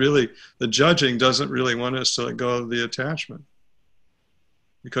is really the judging doesn't really want us to let go of the attachment,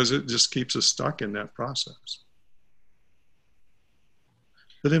 because it just keeps us stuck in that process.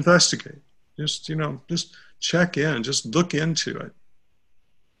 But investigate, just check in, just look into it.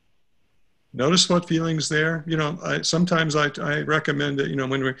 Notice what feelings there. Sometimes I recommend that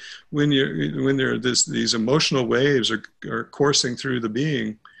when there are these emotional waves are coursing through the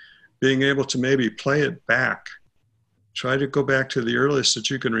being able to maybe play it back. Try to go back to the earliest that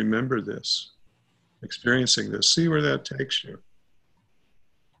you can remember this, experiencing this. See where that takes you.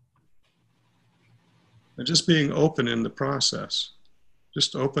 And just being open in the process,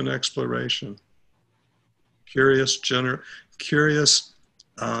 just open exploration. Curiosity,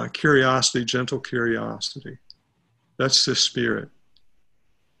 gentle curiosity. That's the spirit.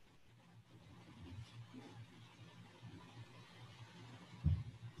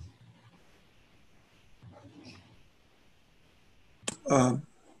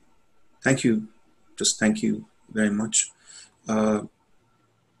 Thank you. Just thank you very much. I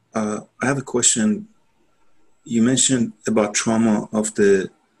have a question. You mentioned about trauma of the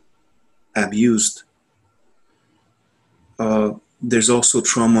abused. There's also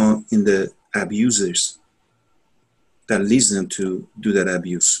trauma in the abusers that leads them to do that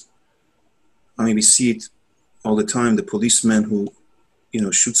abuse. I mean, we see it all the time. The policeman who,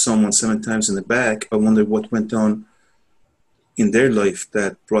 shoots someone 7 times in the back. I wonder what went on in their life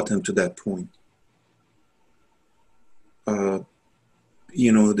that brought them to that point. The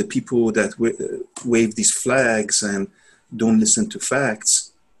people that wave these flags and don't listen to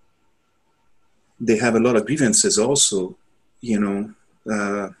facts, they have a lot of grievances also.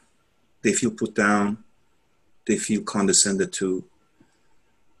 They feel put down, they feel condescended to.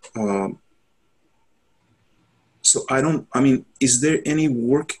 Is there any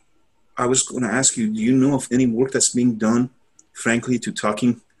work, I was going to ask you, do you know of any work that's being done, frankly, to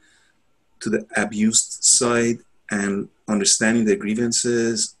talking to the abused side and understanding their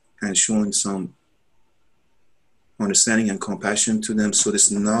grievances and showing some understanding and compassion to them, so this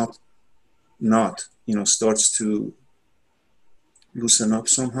not starts to loosen up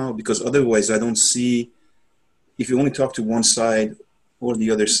somehow? Because otherwise I don't see, if you only talk to one side or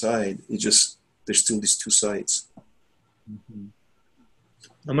the other side, there's still these two sides. Mm-hmm.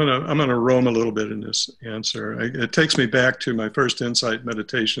 I'm gonna roam a little bit in this answer. It takes me back to my first insight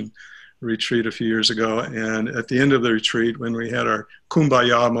meditation retreat a few years ago, and at the end of the retreat, when we had our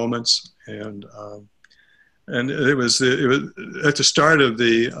kumbaya moments, and it was at the start of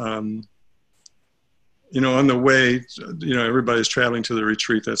the on the way, everybody's traveling to the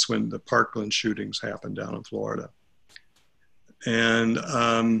retreat. That's when the Parkland shootings happened down in Florida.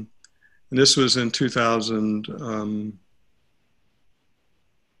 And this was in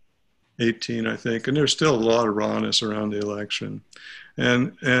 2018, I think. And there's still a lot of rawness around the election.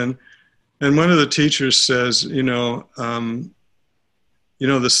 And one of the teachers says, the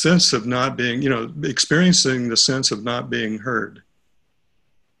sense of not being, experiencing the sense of not being heard.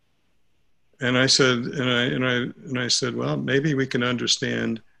 And I said, well, maybe we can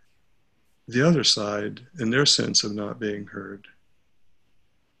understand the other side and their sense of not being heard.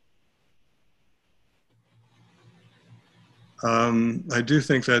 I do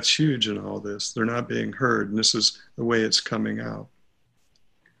think that's huge in all this. They're not being heard, and this is the way it's coming out.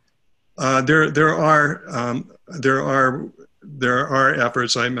 There are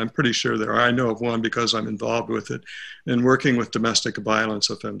efforts. I'm pretty sure there are. I know of one because I'm involved with it in working with domestic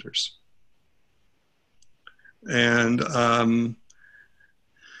violence offenders. And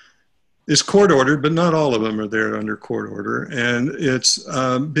it's court ordered, but not all of them are there under court order. And it's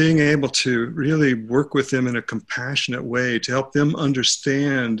being able to really work with them in a compassionate way to help them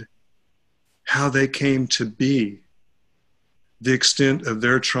understand how they came to be, the extent of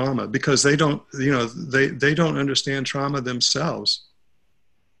their trauma, because they don't, they don't understand trauma themselves.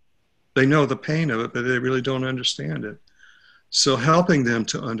 They know the pain of it, but they really don't understand it. So helping them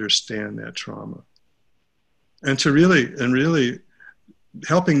to understand that trauma and to really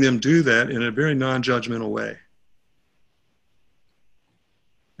helping them do that in a very non-judgmental way.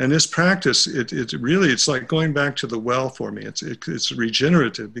 And this practice, it's like going back to the well for me. It's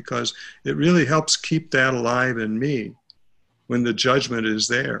regenerative because it really helps keep that alive in me when the judgment is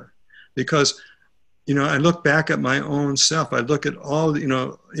there. Because, I look back at my own self. I look at all,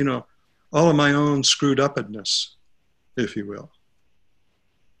 all of my own screwed upness, if you will.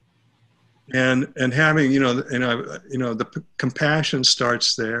 And having, the compassion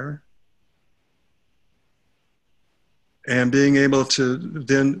starts there. And being able to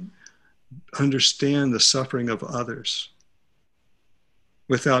then understand the suffering of others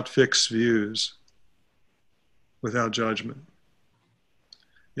without fixed views, without judgment.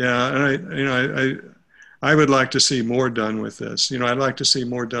 Yeah, and I would like to see more done with this. I'd like to see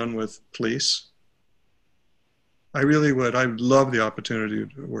more done with police. I really would. I would love the opportunity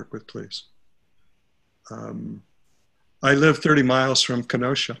to work with police. I live 30 miles from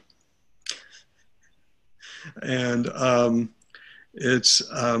Kenosha. And it's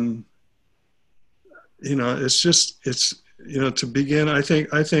to begin, I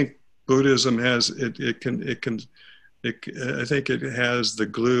think Buddhism has, I think it has the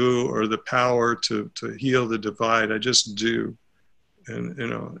glue or the power to heal the divide. I just do. And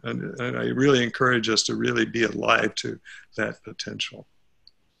I really encourage us to really be alive to that potential.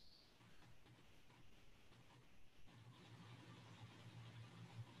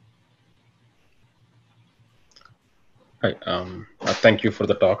 Hi, thank you for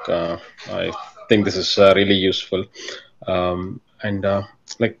the talk. I think this is really useful. So I'm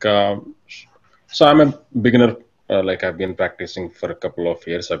a beginner. I've been practicing for a couple of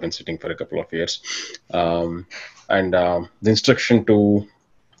years. I've been sitting for a couple of years. The instruction to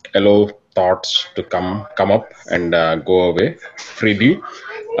allow thoughts to come up and go away freely.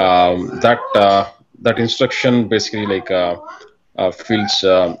 That instruction basically feels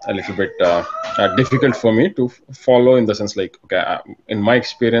a little bit difficult for me to follow, in the sense in my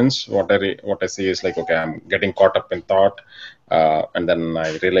experience, what I see is I'm getting caught up in thought, and then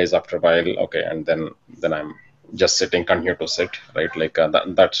I realize after a while, and then I'm just continue to sit, right?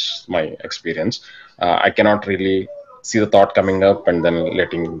 That's my experience. I cannot really see the thought coming up and then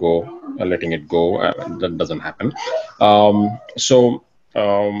letting it go. That doesn't happen. So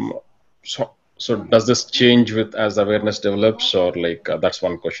does this change with as awareness develops, or that's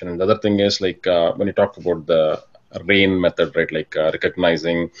one question. And the other thing is when you talk about the RAIN method, right?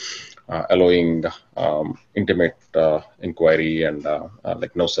 Recognizing, allowing, intimate inquiry, and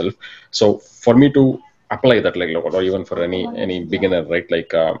no self. So for me to apply that, or even for any beginner, right?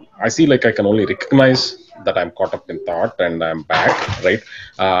 I see I can only recognize that I'm caught up in thought and I'm back, right?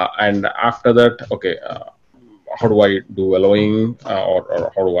 And after that, how do I do allowing,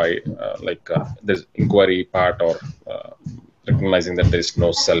 or how do I this inquiry part, or recognizing that there is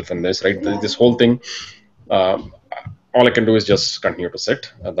no self in this, right? This whole thing, all I can do is just continue to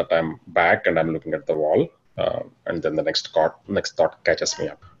sit, that I'm back and I'm looking at the wall, and then the next thought catches me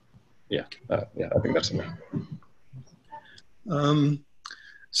up. I think that's enough.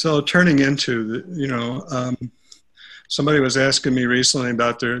 So turning into somebody was asking me recently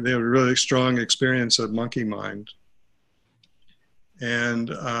about they have a really strong experience of monkey mind.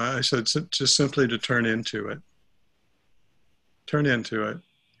 And I said, just simply to turn into it. Turn into it.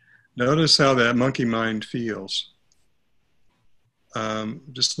 Notice how that monkey mind feels.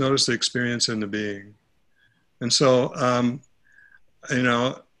 Just notice the experience in the being. And so,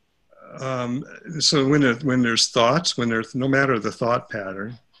 so when there's thoughts, no matter the thought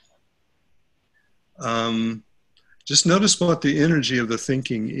pattern, just notice what the energy of the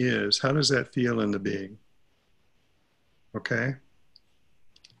thinking is. How does that feel in the being? Okay.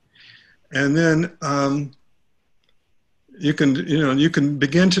 And then you can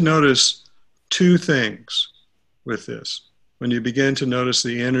begin to notice two things with this when you begin to notice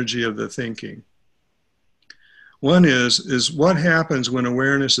the energy of the thinking. One is what happens when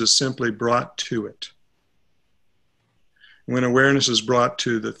awareness is simply brought to it. When awareness is brought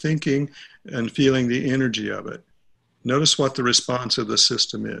to the thinking and feeling the energy of it. Notice what the response of the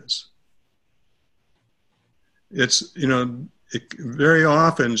system is. It's, very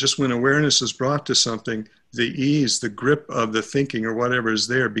often just when awareness is brought to something, the ease, the grip of the thinking or whatever is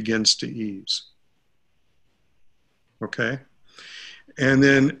there begins to ease. Okay? And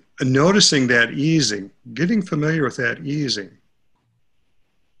then noticing that easing, getting familiar with that easing.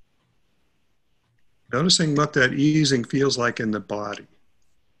 Noticing what that easing feels like in the body.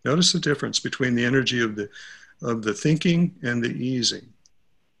 Notice the difference between the energy of the thinking and the easing.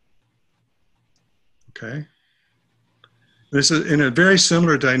 Okay? This is in a very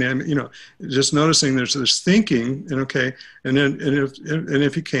similar dynamic, just noticing there's this thinking, and okay, and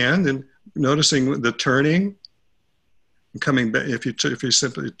if you can, then noticing the turning, and coming back. If you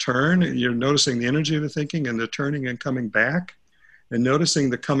simply turn, you're noticing the energy of the thinking and the turning and coming back, and noticing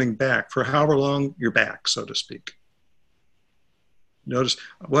the coming back for however long you're back, so to speak. Notice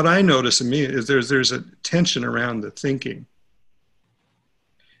what I notice in me is there's a tension around the thinking,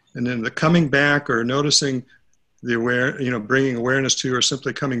 and then the coming back or noticing the bringing awareness to or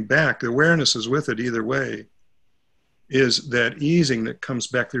simply coming back. The awareness is with it either way. Is that easing that comes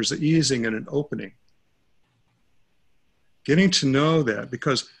back? There's an easing and an opening. Getting to know that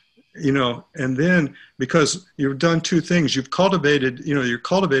because, and then because you've done two things, you're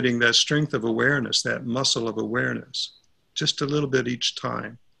cultivating that strength of awareness, that muscle of awareness, just a little bit each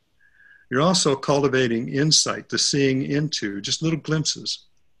time. You're also cultivating insight, the seeing into, just little glimpses.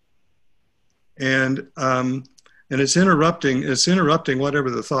 And it's interrupting whatever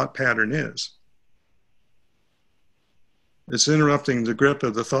the thought pattern is. It's interrupting the grip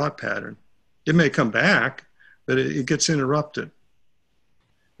of the thought pattern. It may come back, but it gets interrupted.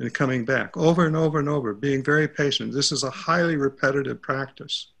 And coming back over and over and over, being very patient. This is a highly repetitive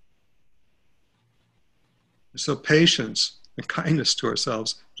practice. So patience and kindness to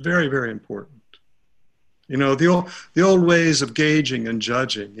ourselves is very, very important. The old ways of gauging and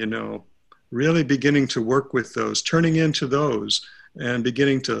judging, really beginning to work with those, turning into those, and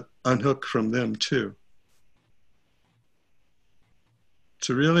beginning to unhook from them too.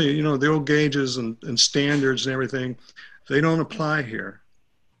 So really, the old gauges and standards and everything, they don't apply here.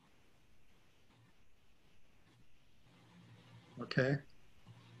 Okay?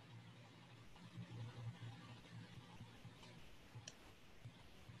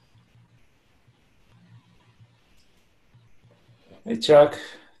 Hey, Chuck.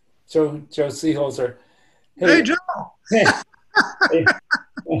 Joe Seeholzer. Hey, Joe. Hey.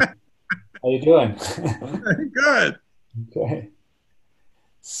 How you doing? Good. Okay.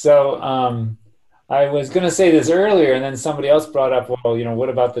 So I was going to say this earlier, and then somebody else brought up, well, what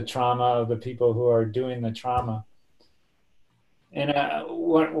about the trauma of the people who are doing the trauma? And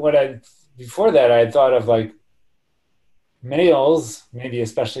before that, I had thought of like males, maybe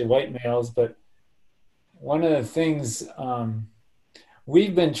especially white males, but one of the things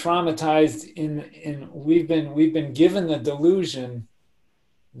we've been traumatized we've been given the delusion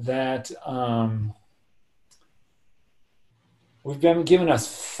that we've been given a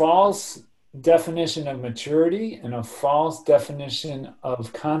false definition of maturity and a false definition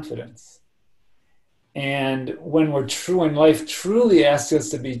of confidence. And when life truly asks us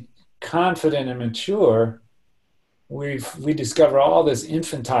to be confident and mature, we discover all this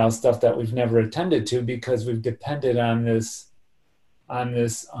infantile stuff that we've never attended to because we've depended on this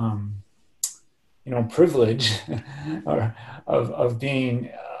privilege or of being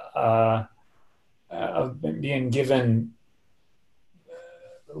given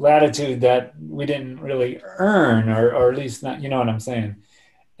latitude that we didn't really earn, or at least not, you know what I'm saying.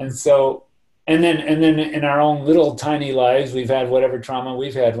 And so, and then in our own little tiny lives, we've had whatever trauma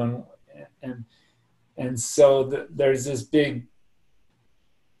we've had and so there's this big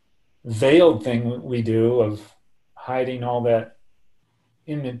veiled thing we do of hiding all that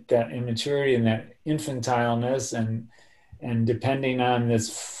immaturity and that infantileness, and And depending on this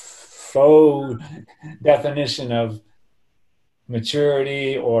faux definition of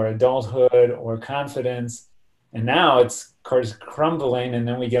maturity or adulthood or confidence, and now it's of course crumbling, and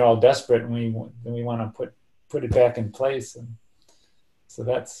then we get all desperate and we want to put it back in place. And so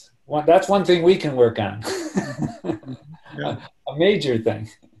that's one thing we can work on. Yeah. A major thing.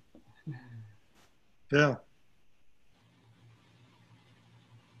 Yeah.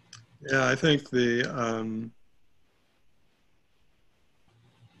 Yeah, I think this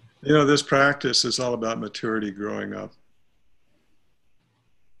practice is all about maturity growing up.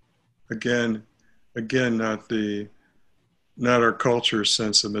 Again, not our culture's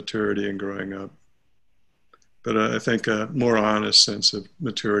sense of maturity and growing up, but I think a more honest sense of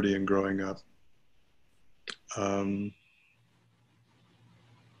maturity and growing up. And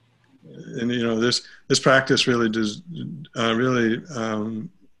this practice really does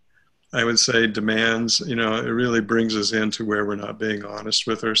I would say demands, it really brings us into where we're not being honest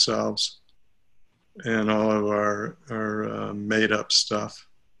with ourselves and all of our made up stuff.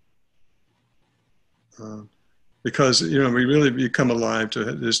 Because, we really become alive to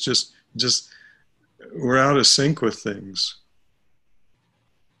it. It's just we're out of sync with things.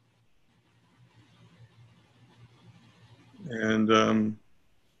 And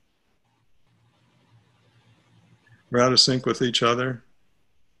we're out of sync with each other,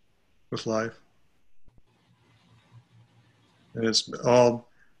 with life. And it's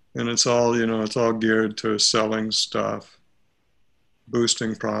all geared to selling stuff,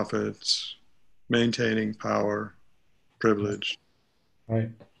 boosting profits, maintaining power, privilege. Right.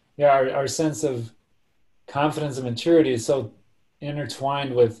 Yeah, our sense of confidence and maturity is so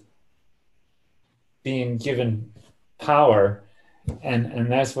intertwined with being given power, and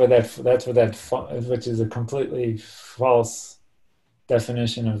that's where that which is a completely false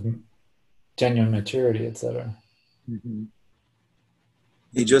definition of genuine maturity, etc. Mm-hmm.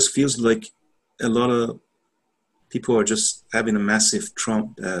 It just feels like a lot of people are just having a massive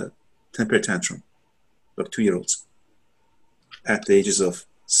temper tantrum, like 2-year-olds at the ages of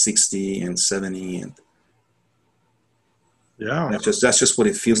 60 and 70, and that's just what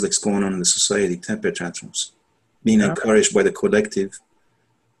it feels like is going on in the society. Temper tantrums, being encouraged by the collective,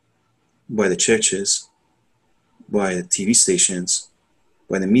 by the churches, by the TV stations,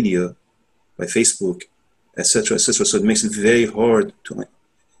 by the media, by Facebook, etc., etc. So it makes it very hard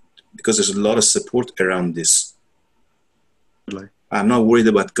because there's a lot of support around this. I'm not worried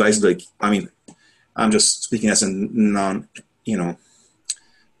about guys I'm just speaking as a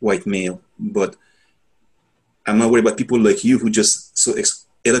white male, but I'm not worried about people like you who just so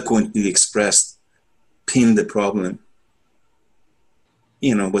eloquently expressed, pin the problem.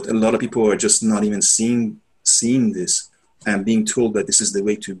 But a lot of people are just not even seeing this and being told that this is the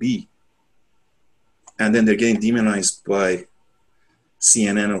way to be. And then they're getting demonized by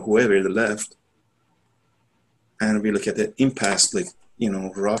CNN or whoever, the left. And we look at the impasse,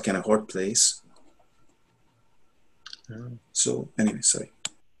 rock and a hard place. Yeah. So anyway, sorry.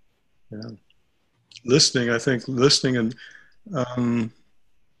 Yeah. I think listening and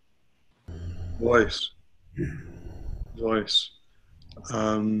voice.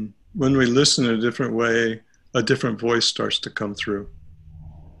 When we listen in a different way, a different voice starts to come through.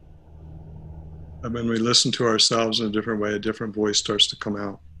 And when we listen to ourselves in a different way, a different voice starts to come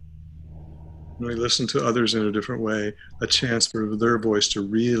out. When we listen to others in a different way, a chance for their voice to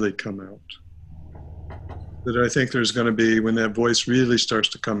really come out. That I think there's going to be, when that voice really starts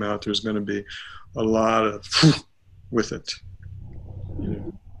to come out, there's going to be a lot of with it.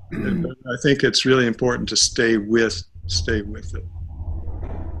 And I think it's really important to stay with it.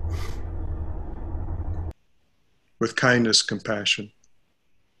 With kindness, compassion.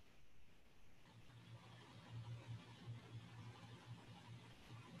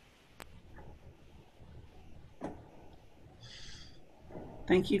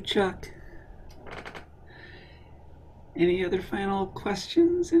 Thank you, Chuck. Any other final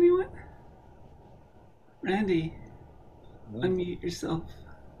questions, anyone? Randy, unmute yourself.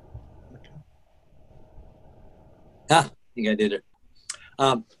 I think I did it.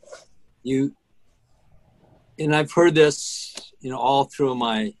 And I've heard this, all through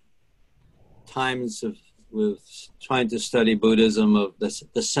my times with trying to study Buddhism, of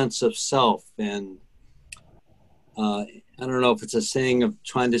the sense of self. And I don't know if it's a saying of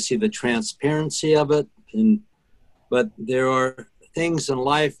trying to see the transparency of it, but there are things in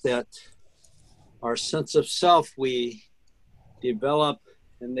life that our sense of self we develop,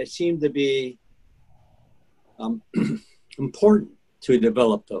 and they seem to be important to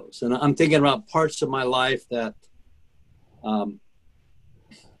develop those. And I'm thinking about parts of my life that,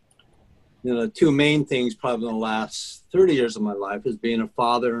 the two main things probably in the last 30 years of my life is being a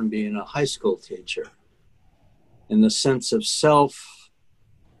father and being a high school teacher. And the sense of self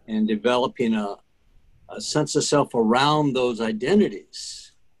and developing a sense of self around those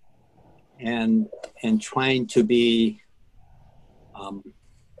identities and trying to be,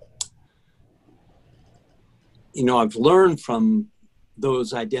 I've learned from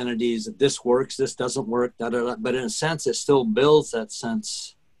those identities that this works, this doesn't work, but in a sense, it still builds that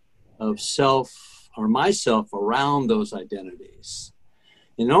sense of self or myself around those identities.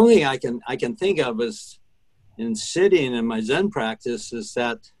 And the only thing I can think of is in sitting in my Zen practice is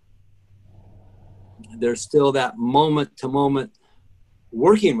that there's still that moment to moment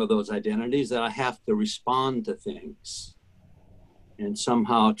working with those identities that I have to respond to things and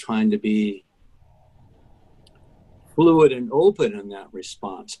somehow trying to be fluid and open in that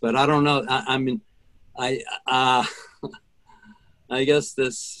response. But I don't know. I guess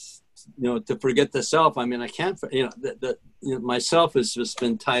this, to forget the self. I mean, I can't. Myself has just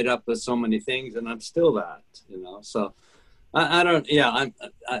been tied up with so many things, and I'm still that. So I don't. Yeah,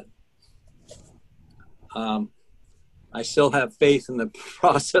 I still have faith in the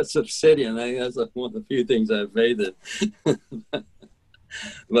process of sitting. I think that's one of the few things I have faith in.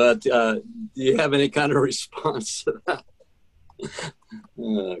 But do you have any kind of response to that?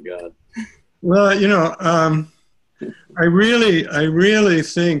 Oh, God. Well, I really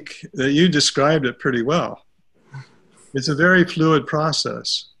think that you described it pretty well. It's a very fluid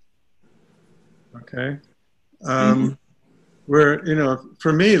process. Okay. Where,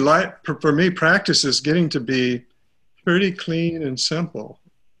 for me, practice is getting to be pretty clean and simple.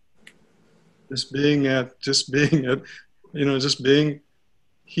 Just being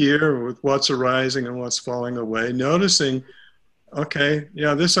here with what's arising and what's falling away, noticing, okay,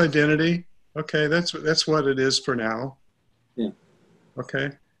 yeah, this identity, okay, that's what it is for now. Yeah. Okay,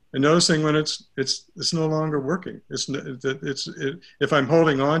 and noticing when it's no longer working. If I'm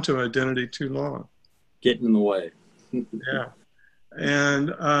holding on to an identity too long, getting in the way. Yeah,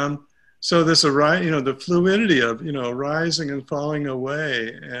 and so this the fluidity of rising and falling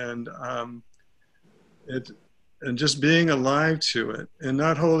away, and and just being alive to it and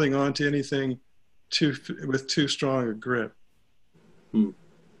not holding on to anything with too strong a grip.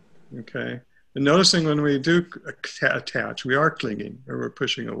 Okay. And noticing when we do attach, we are clinging or we're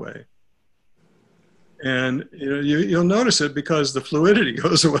pushing away. And you'll notice it because the fluidity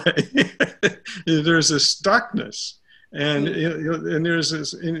goes away. There's this stuckness, and and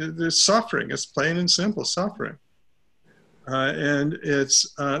there's suffering. It's plain and simple suffering. And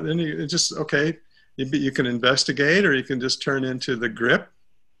it's then you just okay. You can investigate, or you can just turn into the grip.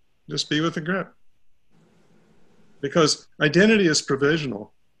 Just be with the grip. Because identity is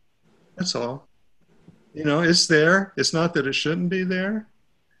provisional. That's all. It's there. It's not that it shouldn't be there,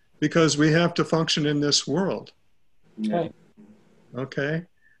 because we have to function in this world. Right. Okay.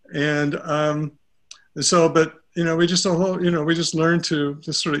 And so, but we just we just learn to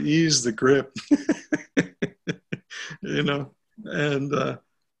just sort of ease the grip.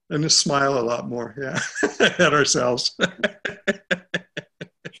 And just smile a lot more, yeah, at ourselves.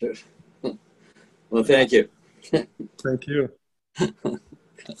 Well, thank you. Thank you.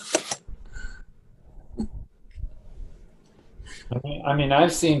 I mean,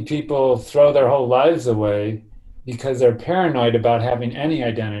 I've seen people throw their whole lives away because they're paranoid about having any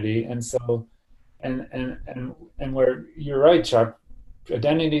identity, and so, and where you're right, Chuck,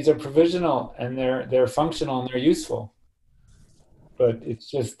 identities are provisional and they're functional and they're useful. But it's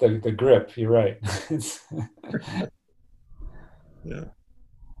just the grip. You're right. Yeah.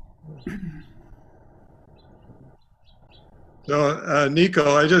 So,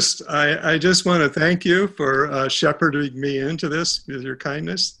 Nico, I just want to thank you for shepherding me into this with your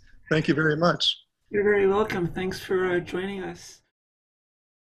kindness. Thank you very much. You're very welcome. Thanks for joining us.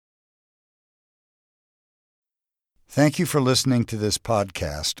 Thank you for listening to this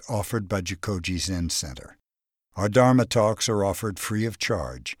podcast offered by Jikoji Zen Center. Our Dharma talks are offered free of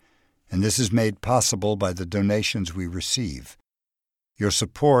charge, and this is made possible by the donations we receive. Your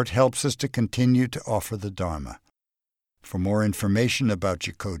support helps us to continue to offer the Dharma. For more information about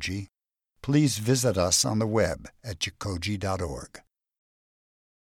Jikoji, please visit us on the web at jikoji.org.